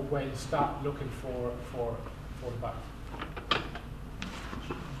know where you start looking for the bug.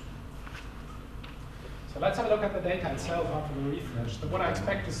 So let's have a look at the data itself after the refresh. So what I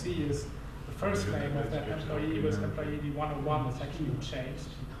expect to see is the first name of that employee was employee ID 101 is actually changed.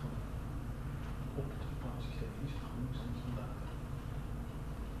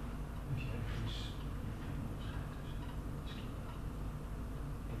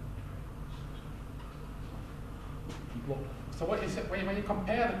 So what is it, when you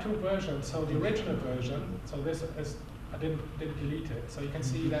compare the two versions, so the original version, so this is, I didn't delete it, so you can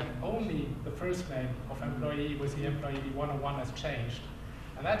see that only the first name of employee with the employee 101 has changed.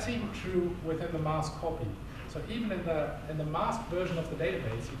 And that's even true within the masked copy. So even in the masked version of the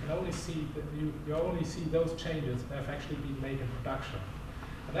database, you can only see you only see those changes that have actually been made in production.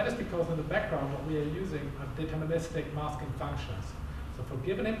 And that is because in the background what we are using are deterministic masking functions. So for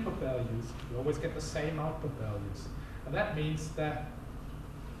given input values, you always get the same output values. And that means that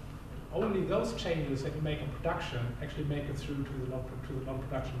only those changes that you make in production actually make it through to the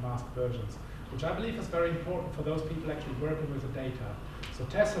non-production masked versions, which I believe is very important for those people actually working with the data. So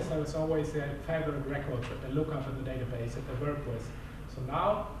testers, there's always their favorite records that they look up in the database that they work with. So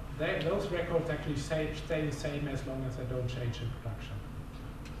now those records actually stay the same as long as they don't change in production.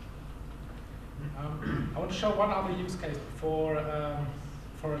 I want to show one other use case before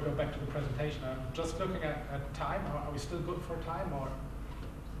I go back to the presentation. I'm just looking at time. Are we still good for time, or?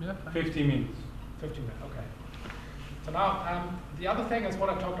 Yeah. 15 minutes. 15 minutes, okay. So now, the other thing is what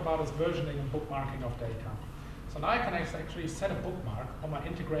I talked about is versioning and bookmarking of data. So now I can actually set a bookmark on my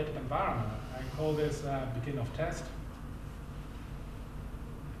integrated environment. I call this begin of test.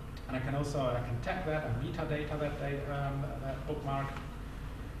 And I can tag that and metadata that bookmark.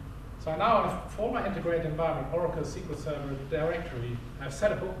 So now for my integrated environment, Oracle SQL Server directory, I've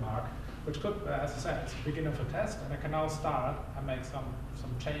set a bookmark, which could, as I said, it's the beginning of a test, and I can now start and make some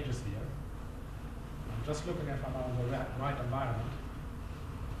changes here. I'm just looking if I'm on the right environment.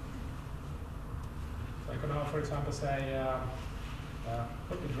 So I can now, for example, say,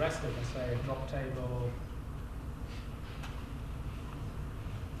 quickly drastic and say drop table.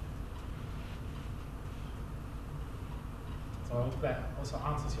 So I hope that also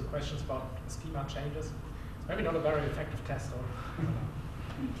answers your questions about schema changes. It's maybe not a very effective test, though.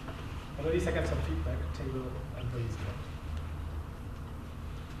 But at least I get some feedback, table employees get.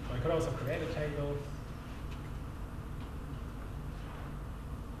 So I could also create a table.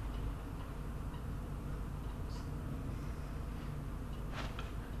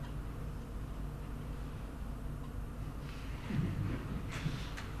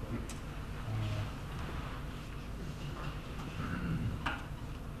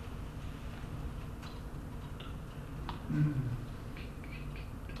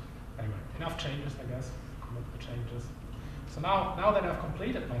 Anyway, enough changes, I guess. Commit the changes. So now that I've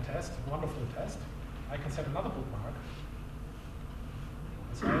completed my test, wonderful test, I can set another bookmark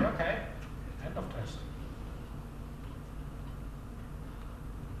and say, okay, end of test.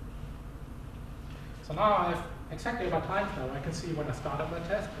 So now I have exactly my timestamp. I can see when I started my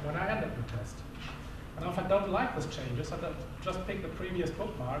test and when I ended the test. And if I don't like those changes, I just pick the previous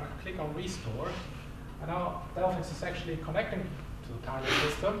bookmark, click on restore, and now Delphix is actually connecting to the target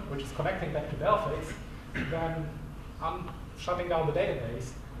system, which is connecting back to Delphix, then shutting down the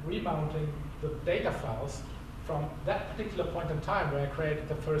database, remounting the data files from that particular point in time where I created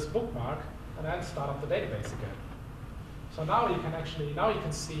the first bookmark, and then start up the database again. So now you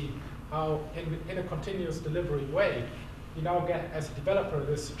can see how in a continuous delivery way, you now get, as a developer,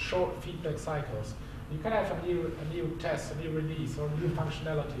 this short feedback cycles. You can have a new test, a new release, or a new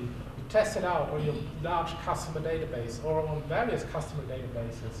functionality. You test it out on your large customer database or on various customer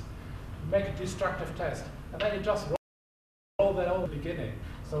databases. You make a destructive test, and then you just roll that over the beginning.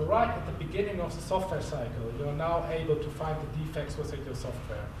 So right at the beginning of the software cycle, you're now able to find the defects within your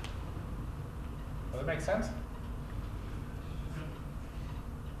software. Does that make sense?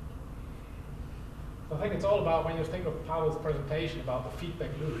 So I think it's all about, when you think of Paolo's presentation, about the feedback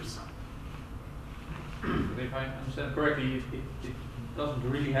loops. But if I understand correctly, it doesn't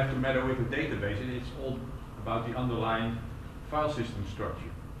really have to matter with the database. It's all about the underlying file system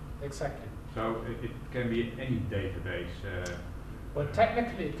structure. Exactly. So it can be any database. Well,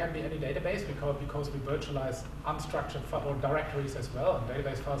 technically it can be any database because we virtualize unstructured or directories as well. And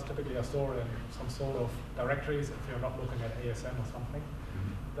database files typically are stored in some sort of directories if you're not looking at ASM or something.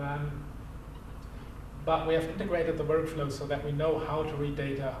 But we have integrated the workflow so that we know how to read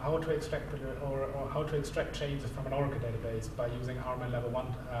data, how to extract or how to extract changes from an Oracle database by using RMN level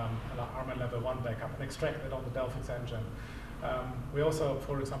 1 backup and extract it on the Delphix engine. We also,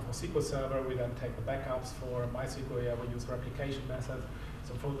 for example, for SQL Server, we then take the backups. For MySQL, we use replication methods.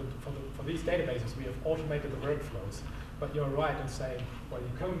 So for these databases, we have automated the workflows. But you're right in saying, well,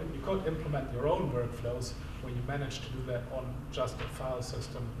 you could implement your own workflows when you manage to do that on just a file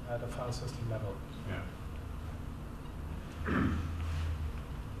system at a file system level. Yeah.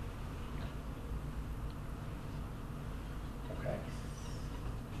 Okay.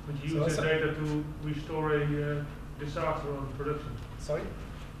 Would you So use that's this data to restore a disaster on production? Sorry?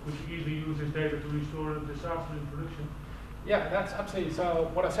 Could you easily use this data to restore a disaster in production? Yeah, that's absolutely. So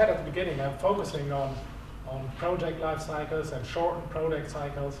what I said at the beginning, I'm focusing on project life cycles and shortened project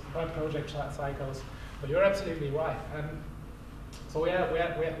cycles, cycles. But you're absolutely right. And so we had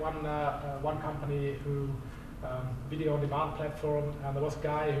one company who video on demand platform, and there was a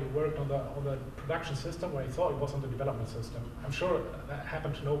guy who worked on the production system where he thought it was on the development system. I'm sure that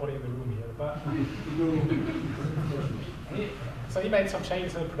happened to nobody in the room here, but so he made some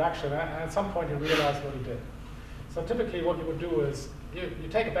changes in the production, and at some point he realized what he did. So typically what you would do is you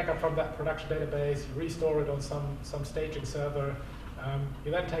take a backup from that production database, you restore it on some staging server,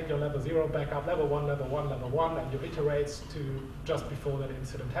 you then take your level 0 backup, level 1, level 1, level 1, and you iterate to just before that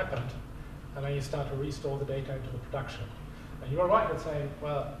incident happened. And then you start to restore the data into the production. And you are right in saying,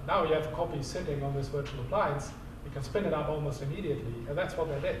 well, now you have a copy sitting on this virtual appliance, you can spin it up almost immediately, and that's what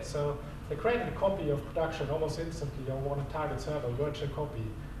they did. So they created a copy of production almost instantly on one target server, virtual copy,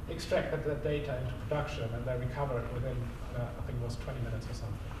 extracted that data into production, and they recovered it within, I think it was 20 minutes or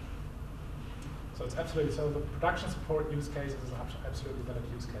something. So it's absolutely, so the production support use case is an absolutely valid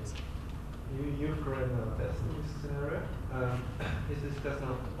use case. You've created a test in this scenario. Is this test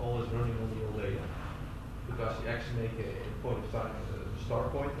not always running on the old data? Because you actually make a point of time as a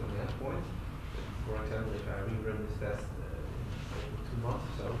start point and an end point. For example, if I rerun this test in 2 months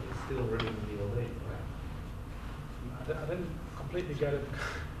or so, it's still running on the old data, right? I didn't completely get it.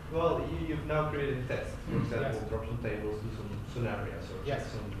 Well, you've now created a test. For example, Yes. drop some tables, do some scenarios, or check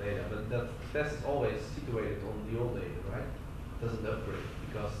Yes. some data. But that test is always situated on the old data, right? It doesn't upgrade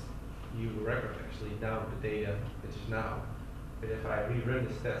because you record actually now the data which is now. But if I rerun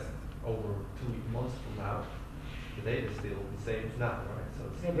this test over 2 months from now, the data is still the same as now, right? So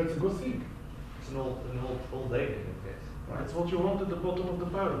it's, Yeah, that's a good thing. it's an old data in that case, right? That's what you want at the bottom of the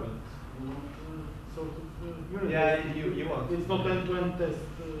pyramid. You want sort of unit Yeah, test. you want. It's not end-to-end test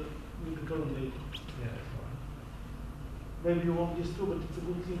with the current data. Yeah, that's right. Maybe you want this too, but it's a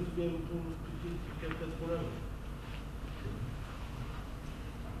good thing to be able to get that forever.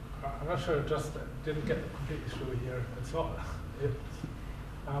 I'm not sure, just didn't get the complete issue here. It's not,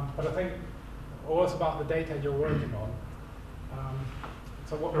 but I think always about the data you're working on.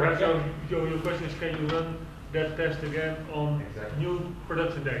 So what we're Perhaps getting, your question is, can you run that test again on Exactly. new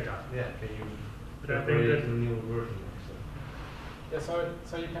production data? Yeah, can you But I think upgrade it that- to a new version actually? yeah,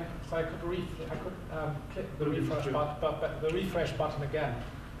 so you can, so I could click the Look at refresh the button, but the refresh button again,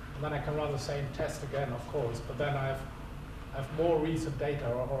 and then I can run the same test again, of course. But then I have more recent data,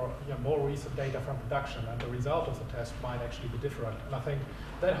 or more recent data from production, and the result of the test might actually be different. And I think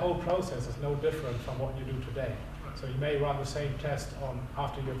that whole process is no different from what you do today. So you may run the same test on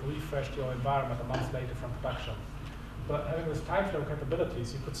after you've refreshed your environment a month later from production. But having this time flow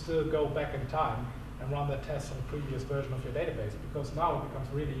capabilities, you could still go back in time and run that test on the previous version of your database, because now it becomes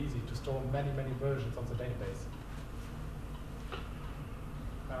really easy to store many, many versions of the database.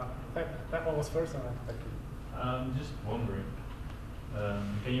 That one was first, and I come back to you. Just wondering,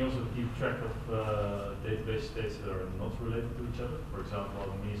 can you also keep track of database states that are not related to each other? For example,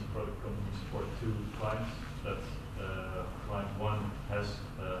 me as a product company support 2 clients, that client 1 has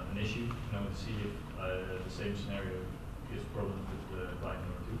an issue, and I would see if the same scenario gives problems with client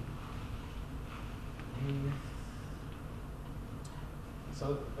number 2.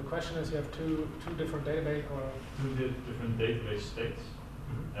 So the question is, you have two different database, or 2 different database states,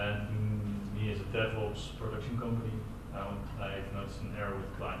 and me as a DevOps production company, I've noticed an error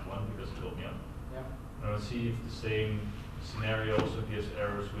with client 1 because it told me up. yeah. I want to see if the same scenario also gives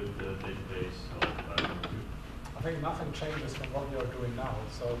errors with the database of client number 2. I think nothing changes from what you're doing now.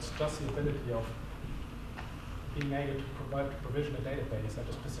 So it's just the ability of being able to provision a database at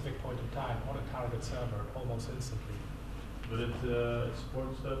a specific point in time on a target server almost instantly. But it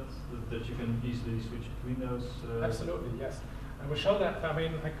supports that you can easily switch between those? Absolutely, yes. And we show that, I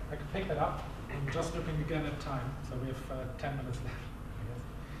mean, I can pick that up. I'm just looking again at time, so we have 10 minutes left, I guess.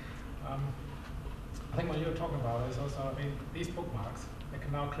 I think what you're talking about is also, I mean, these bookmarks, I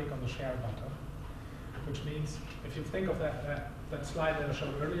can now click on the share button, which means if you think of that slide that I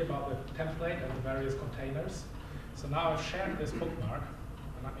showed earlier about the template and the various containers. So now I've shared this bookmark,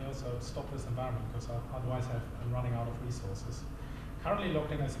 and let me also stop this environment because otherwise I'm running out of resources. Currently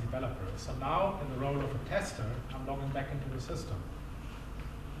logged in as a developer. So now in the role of a tester, I'm logging back into the system.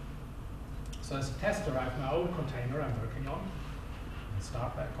 So as a tester, I have my own container I'm working on. I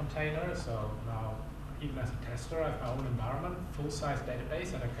start that container, so now even as a tester, I have my own environment, full-size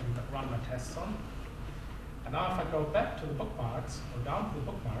database that I can run my tests on. And now if I go back to the bookmarks, or down to the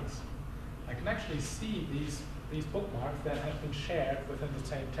bookmarks, I can actually see these bookmarks that have been shared within the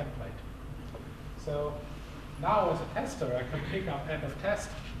same template. So now as a tester, I can pick up end of test.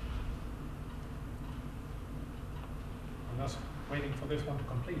 I'm just waiting for this one to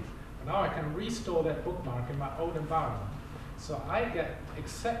complete. And now I can restore that bookmark in my own environment. So I get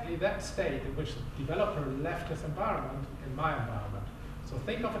exactly that state in which the developer left his environment in my environment. So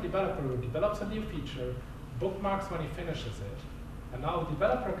think of a developer who develops a new feature, bookmarks when he finishes it, and now the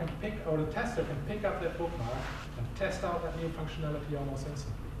developer can pick, or the tester can pick up that bookmark and test out that new functionality almost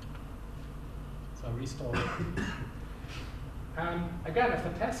instantly. So restore it. And again, if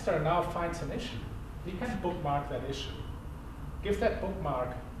the tester now finds an issue, he can bookmark that issue. Give that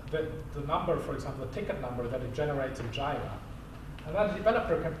bookmark the number, for example, the ticket number that it generates in Jira. And then the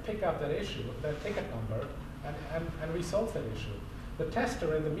developer can pick up that issue, that ticket number, and resolve that issue. The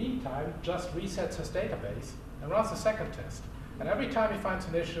tester, in the meantime, just resets his database and runs a second test. And every time he finds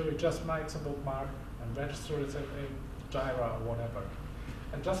an issue, he just makes a bookmark and registers it in Jira or whatever.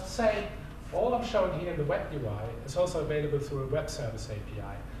 And just to say, all I'm showing here in the web UI is also available through a web service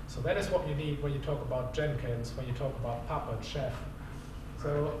API. So that is what you need when you talk about Jenkins, when you talk about Puppet, Chef.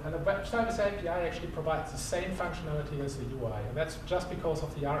 So, and the web service API actually provides the same functionality as the UI, and that's just because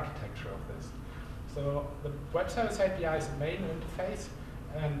of the architecture of this. So the web service API is the main interface,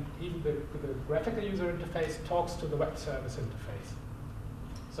 and even the graphical user interface talks to the web service interface.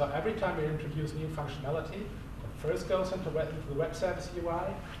 So every time we introduce new functionality, it first goes into the web service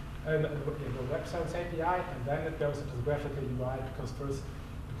UI, and the web service API, and then it goes into the graphical UI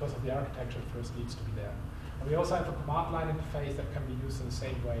because of the architecture, it first needs to be there. And we also have a command line interface that can be used in the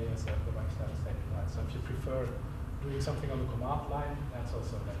same way as the web service API. So if you prefer doing something on the command line, that's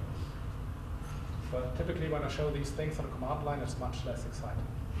also available. But typically when I show these things on the command line, it's much less exciting.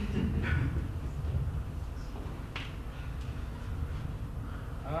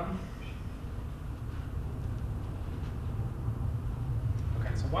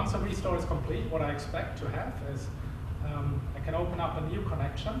 Okay, so once a restore is complete, what I expect to have is I can open up a new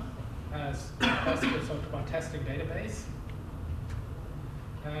connection as to my testing database.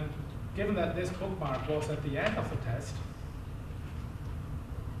 And given that this bookmark was at the end of the test,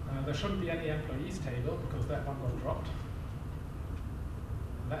 there shouldn't be any employees table because that one got dropped.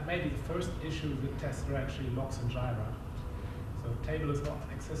 And that may be the first issue the tester actually logs in Jira. So the table is not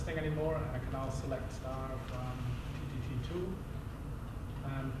existing anymore, and I can now select star from TTT2,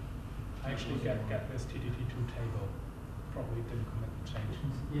 and I actually get this TTT2 table. Probably didn't commit the change.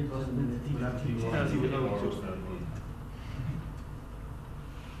 It wasn't in the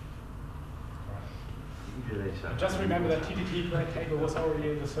Just remember that TTT table was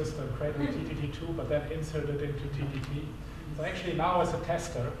already in the system, created TTT2, but then inserted into TTT. So actually now as a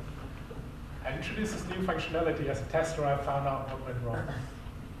tester, I introduced this new functionality. As a tester, I found out what went wrong.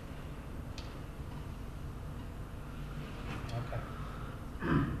 Okay.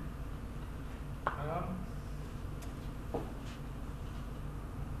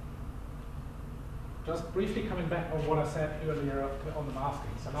 Just briefly coming back on what I said earlier on the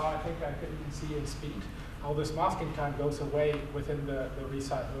masking. So now I think you can see in speed how this masking time goes away within the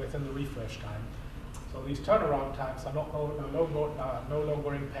refresh time. So these turnaround times are no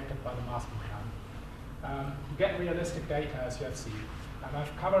longer impacted by the masking time. You get realistic data, as you have seen. And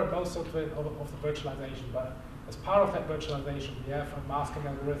I've covered most of the virtualization, but as part of that virtualization, we have masking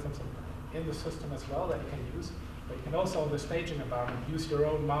algorithms in the system as well that you can use. But you can also, in the staging environment, use your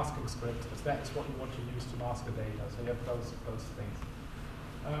own masking script, because that is what you want to use to mask the data. So you have those things.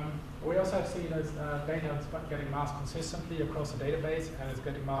 We also have seen as data is getting masked consistently across the database, and it's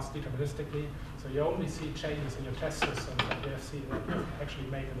getting masked deterministically. So you only see changes in your test system that you have seen that you actually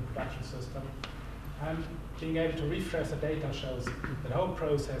made in the production system. And being able to refresh the data shows that the whole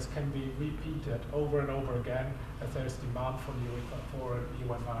process can be repeated over and over again as there's demand for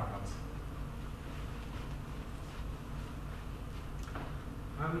new environments.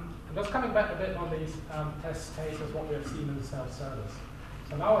 And just coming back a bit on these test cases, what we have seen in the self-service.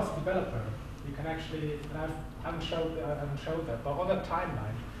 So now as a developer, you can actually, and I haven't showed that, but on that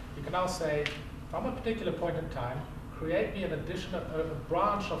timeline, you can now say, from a particular point in time, create me an additional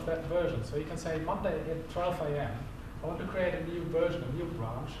branch of that version. So you can say Monday at 12 a.m., I want to create a new version, a new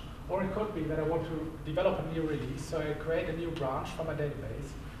branch, or it could be that I want to develop a new release, so I create a new branch for my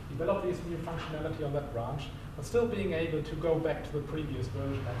database, develop this new functionality on that branch, but still being able to go back to the previous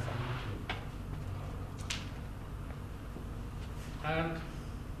version as I need to. And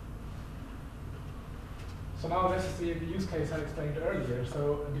So now this is the use case I explained earlier.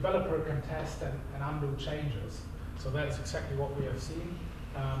 So a developer can test and undo changes. So that is exactly what we have seen.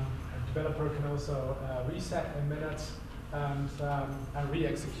 A developer can also reset in minutes and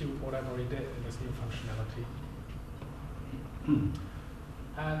re-execute whatever he did in this new functionality.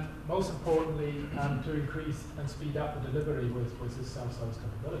 And most importantly, to increase and speed up the delivery with this self-service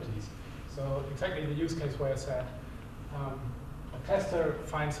capabilities. So exactly the use case where I said, a tester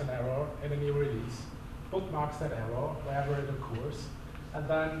finds an error in a new release, bookmarks that error wherever it occurs, and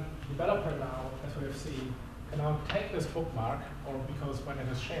then developer now, as we have seen, can now take this bookmark, or because when it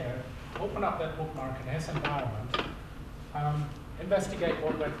is shared, open up that bookmark in his environment, investigate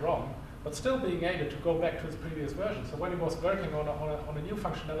what went wrong, but still being able to go back to his previous version. So when he was working on a new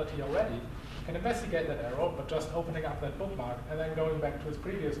functionality already, he can investigate that error, but just opening up that bookmark and then going back to his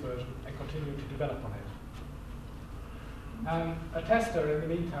previous version and continue to develop on it. And a tester, in the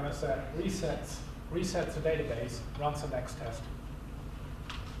meantime, as I said, resets the database, runs the next test.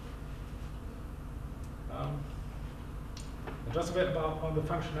 Just a bit about on the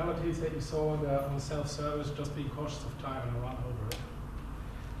functionalities that you saw on the self-service, just being cautious of time and run over it.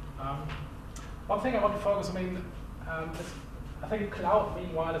 One thing I want to focus on, is I think cloud,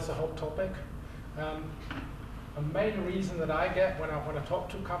 meanwhile, is a hot topic. A main reason that I get when I talk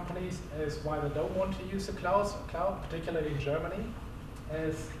to companies is why they don't want to use the cloud, particularly in Germany,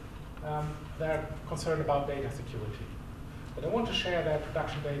 is they're concerned about data security. They don't want to share their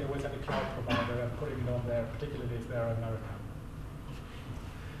production data with any cloud provider and putting it on there, particularly if they're American.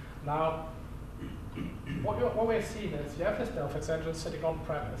 Now, what we've seen is you have this Delphix engine sitting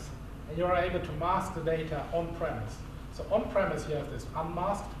on-premise, and you're able to mask the data on-premise. So on-premise, you have this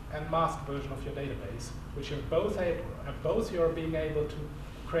unmasked and masked version of your database, which you're being able to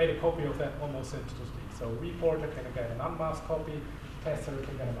create a copy of that almost instantly. So reporter can get an unmasked copy, tester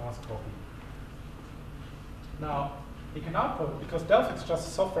can get a masked copy. Now, you can output, because Delphix is just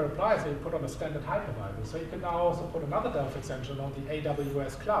a software appliance that you put on a standard hypervisor, so you can now also put another Delphix engine on the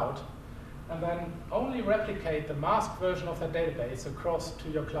AWS cloud, and then only replicate the masked version of that database across to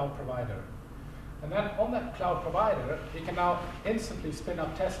your cloud provider. And then on that cloud provider, you can now instantly spin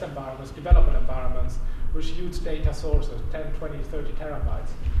up test environments, development environments, with huge data sources, 10, 20, 30 terabytes.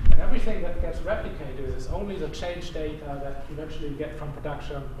 And everything that gets replicated is only the change data that eventually you get from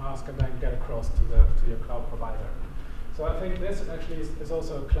production, mask, and then get across to your cloud provider. So I think this actually is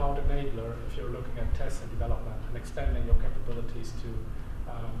also a cloud enabler if you're looking at test and development and extending your capabilities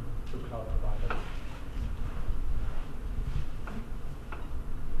to cloud providers.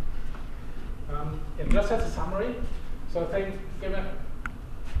 And just as a summary, so I think given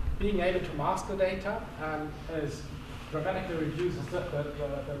being able to mask the data is dramatically reduces the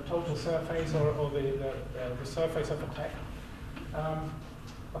total surface or the surface of attack.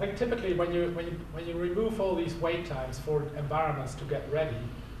 I think typically when you remove all these wait times for environments to get ready,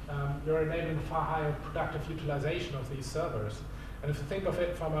 you're enabling far higher productive utilization of these servers. And if you think of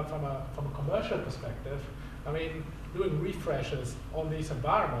it from a commercial perspective, I mean, doing refreshes on these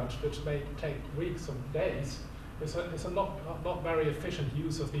environments, which may take weeks or days, is a not very efficient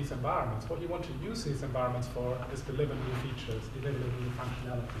use of these environments. What you want to use these environments for is deliver new features, deliver new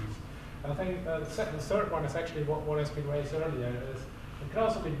functionalities. And I think the third one is actually what has been raised earlier, is it can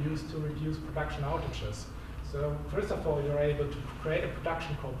also be used to reduce production outages. So first of all, you're able to create a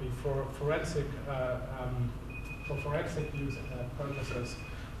production copy for forensic use purposes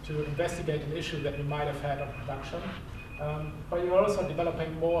to investigate an issue that you might have had on production. But you're also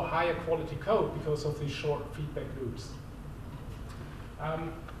developing more higher quality code because of these short feedback loops.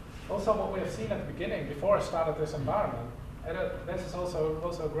 Also, what we have seen at the beginning, before I started this environment, this is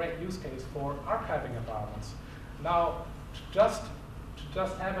also a great use case for archiving environments. Now, to just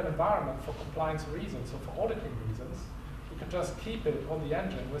have an environment for compliance reasons or for auditing reasons, you can just keep it on the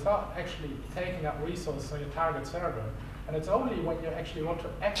engine without actually taking up resources on your target server. And it's only when you actually want to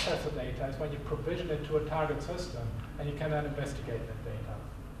access the data is when you provision it to a target system, and you can then investigate that data.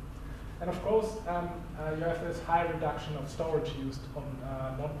 And of course, you have this high reduction of storage used on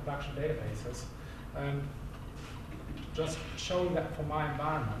non-production databases. And just showing that for my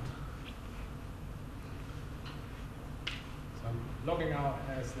environment. So I'm logging out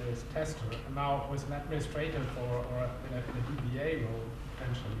as this tester, and now with an administrator or in a DBA role,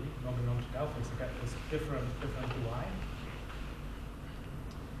 potentially, logging on to Delphix, I get this different UI.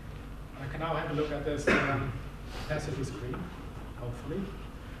 I can now have a look at this capacity screen, hopefully.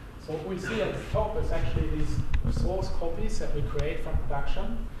 So what we see at the top is actually these source copies that we create from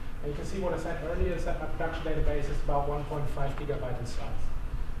production. And you can see what I said earlier is that my production database is about 1.5 gigabyte in size.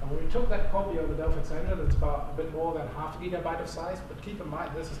 And when we took that copy of the Delphix engine, it's about a bit more than half a gigabyte of size, but keep in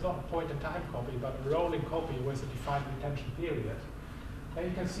mind this is not a point-in-time copy, but a rolling copy with a defined retention period. And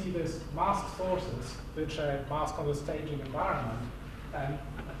you can see this mask sources, which are masked on the staging environment, and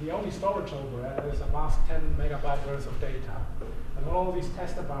the only storage over it is a mask 10 megabyte worth of data. And all these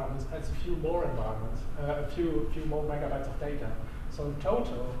test environments adds a few more environments, a few more megabytes of data. So in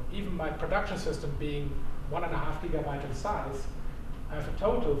total, even my production system being 1.5 gigabyte in size, I have a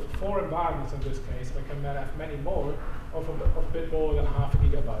total of 4 environments in this case. I can have many more of a bit more than half a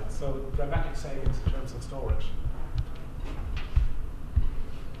gigabyte. So dramatic savings in terms of storage.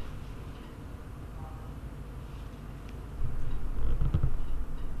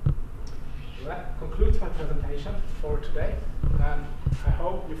 So that concludes my presentation for today. And I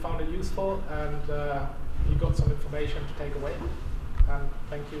hope you found it useful and you got some information to take away. And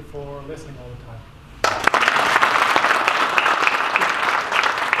thank you for listening all the time.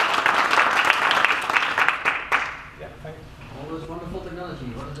 Yeah, thanks. All this wonderful technology,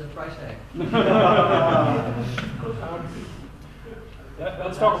 what is the price tag?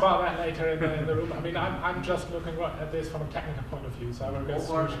 Let's talk about that later in the room. I mean, I'm just looking at this from a technical point of view, so I'm a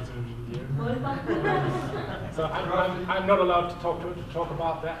solutions engineer. So I'm not allowed to talk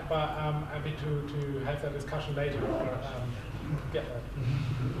about that, but I'm happy to have that discussion later or get that.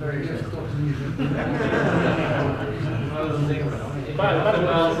 Very good. But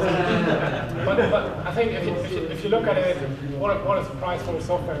I think if you look at it, what is the price for the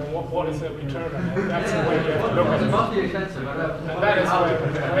software and what is the return on it? That's the way you have to look at it. It must be expensive. And that is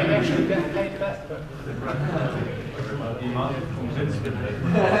where you actually get paid best.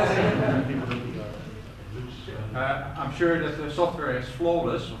 I'm sure that the software is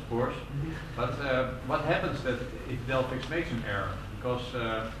flawless, of course, but what happens that if Delphix makes an error? Because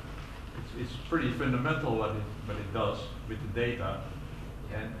it's pretty fundamental what it does with the data,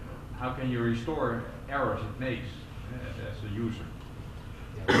 and how can you restore errors it makes as a user?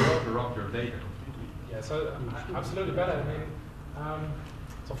 Corrupt your data completely. Yeah, so absolutely better. I mean,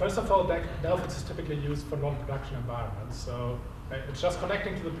 so first of all, Delphix is typically used for non-production environments. So it's just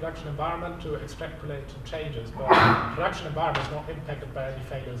connecting to the production environment to extrapolate some changes, but the production environment is not impacted by any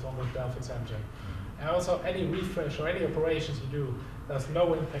failures on the Delphix engine. And also, any refresh or any operations you do, there's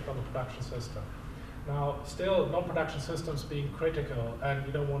no impact on the production system. Now, still, non-production systems being critical, and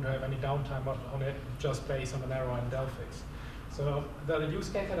you don't want to have any downtime on it just based on an error in Delphix. So the use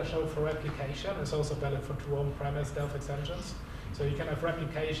case that I showed for replication is also valid for two on-premise Delphix engines. So you can have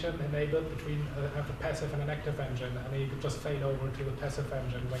replication enabled between a passive and an active engine, and you can just fail over to the passive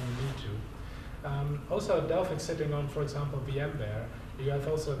engine when you need to. Also, Delphix sitting on, for example, VMware, you have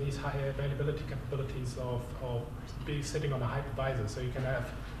also these high availability capabilities of being sitting on a hypervisor. So you can have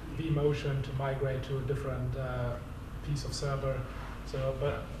vMotion to migrate to a different piece of server. So,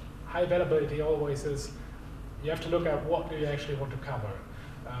 but high availability always is, you have to look at what do you actually want to cover.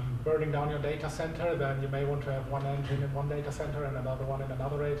 Burning down your data center, then you may want to have one engine in one data center and another one in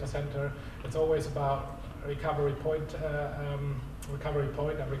another data center. It's always about recovery point and recovery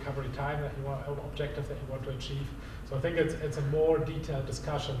time that you want, objective that you want to achieve. So I think it's a more detailed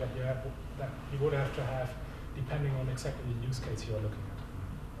discussion that you would have to have depending on exactly the use case you are looking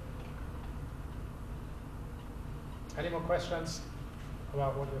at. Any more questions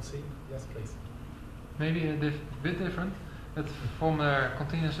about what you've seen? Yes, please. Maybe a bit different, but from a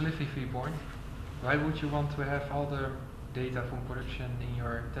continuous delivery viewpoint, why would you want to have all the data from production in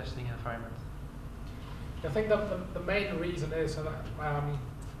your testing environment? I think that the main reason is that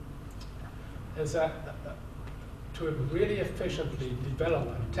to really efficiently develop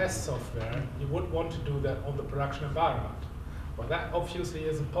and test software, you would want to do that on the production environment. Well, that obviously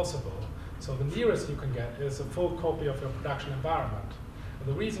isn't possible. So the nearest you can get is a full copy of your production environment. And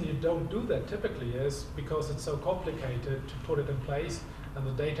the reason you don't do that typically is because it's so complicated to put it in place, and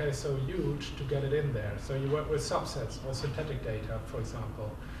the data is so huge to get it in there. So you work with subsets or synthetic data, for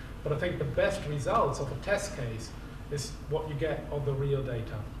example. But I think the best results of a test case is what you get on the real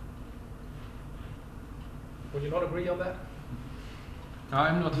data. Would you not agree on that? No,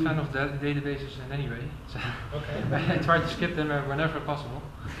 I'm not a fan of databases in any way. So okay. I try to skip them whenever possible.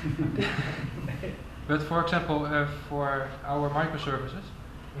 But for example, for our microservices,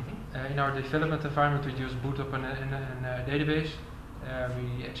 in our development environment, we just boot up in a database.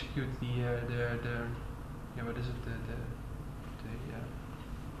 We execute the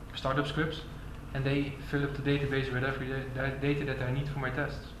startup scripts, and they fill up the database with every data that I need for my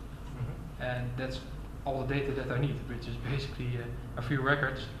tests. And that's all the data that I need, which is basically a few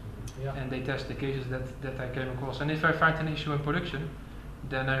records. Yeah. And they test the cases that I came across. And if I find an issue in production,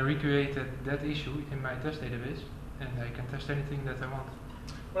 then I recreate that issue in my test database, and I can test anything that I want.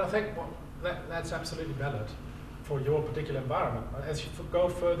 Well, I think that's absolutely valid for your particular environment. As you go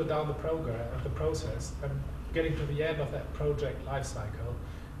further down the process, and getting to the end of that project lifecycle,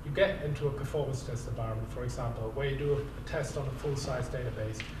 you get into a performance test environment, for example, where you do a test on a full-size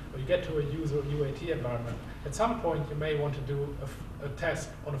database, or you get to a user UAT environment. At some point, you may want to do a test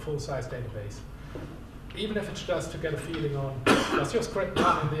on a full-size database. Even if it's just to get a feeling on, does your script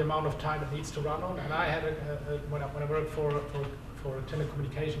run in the amount of time it needs to run on? And I had, when I worked for a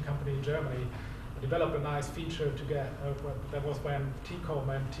telecommunication company in Germany, I developed a nice feature to get, that was when T-Com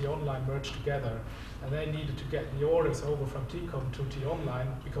and T-Online merged together, and they needed to get the orders over from T-Com to T-Online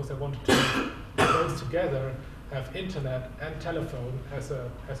because they wanted to put those together, have internet and telephone as a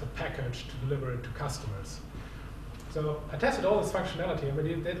package to deliver it to customers. So I tested all this functionality, and we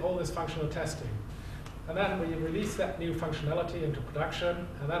did all this functional testing. And then we released that new functionality into production,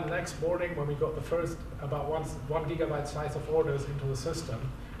 and then the next morning when we got the first about 1 gigabyte size of orders into the system,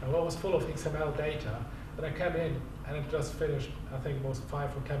 and what was full of XML data, then I came in and it just finished, I think, most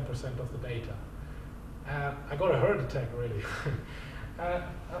 5 or 10% of the data. And I got a heart attack, really.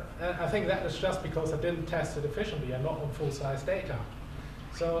 I think that is just because I didn't test it efficiently and not on full-size data.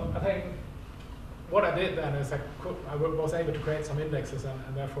 So I think what I did then is I was able to create some indexes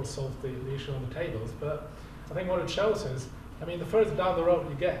and therefore solve the issue on the tables. But I think what it shows is, I mean, the further down the road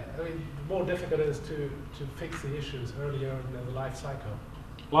you get, I mean, the more difficult it is to fix the issues earlier in the life cycle.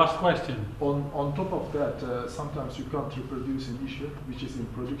 Last question. On top of that, sometimes you can't reproduce an issue, which is in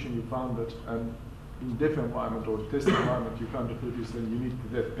production you found it, and in dev environment or test environment you can't reproduce, then you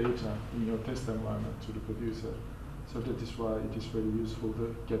need that data in your test environment to reproduce it. So that is why it is very useful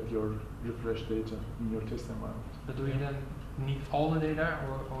to get your refresh data in your test environment. But do you then need all the data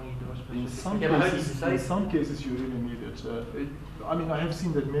or only those specific? In some cases you really need it. I mean, I have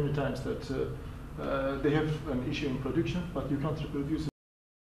seen that many times that they have an issue in production, but you can't reproduce it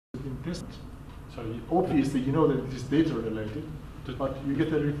in test. So obviously you know that it is data related, but you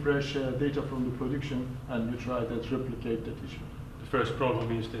get a refresh data from the production and you try to replicate that issue. The first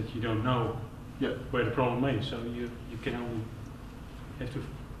problem is that you don't know where the problem is, so you can only have to.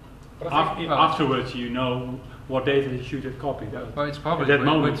 Afterwards, you know what data you should have copied. Well, it's probably at that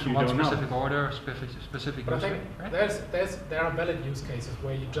moment you one don't specific know. order, specific But I user, think right? there are valid use cases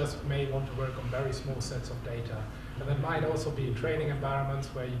where you just may want to work on very small sets of data. And there might also be training environments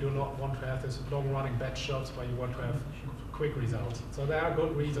where you do not want to have this long-running batch jobs where you want to have quick results. So there are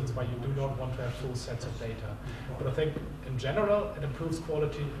good reasons why you do not want to have full sets of data. But I think in general it improves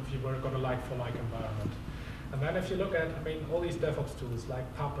quality if you work on a like-for-like environment. And then if you look at, I mean, all these DevOps tools like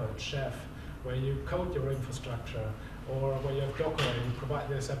Puppet, Chef, where you code your infrastructure, or where you have Docker and you provide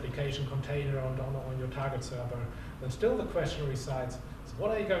this application container on your target server, then still the question resides, so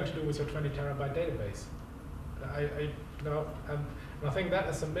what are you going to do with your 20 terabyte database? And I think that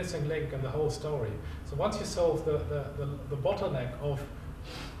is a missing link in the whole story. So once you solve the bottleneck of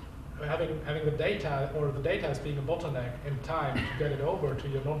having the data, or the data as being a bottleneck in time to get it over to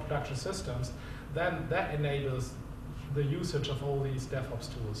your non-production systems, then that enables the usage of all these DevOps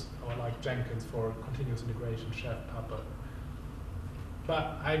tools, or like Jenkins for continuous integration, Chef, Puppet.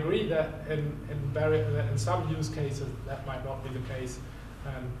 But I agree that in some use cases that might not be the case,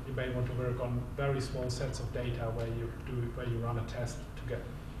 and you may want to work on very small sets of data where you run a test to get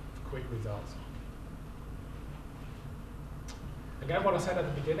quick results. Again, what I said at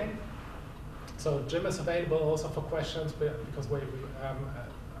the beginning. So Jim is available also for questions because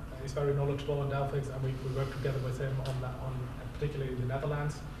he's very knowledgeable on Delphix, and we work together with him on particularly in the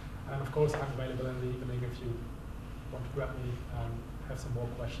Netherlands. And of course, I'm available in the evening if you want to grab me and have some more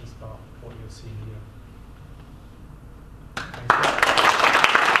questions about what you're seeing here.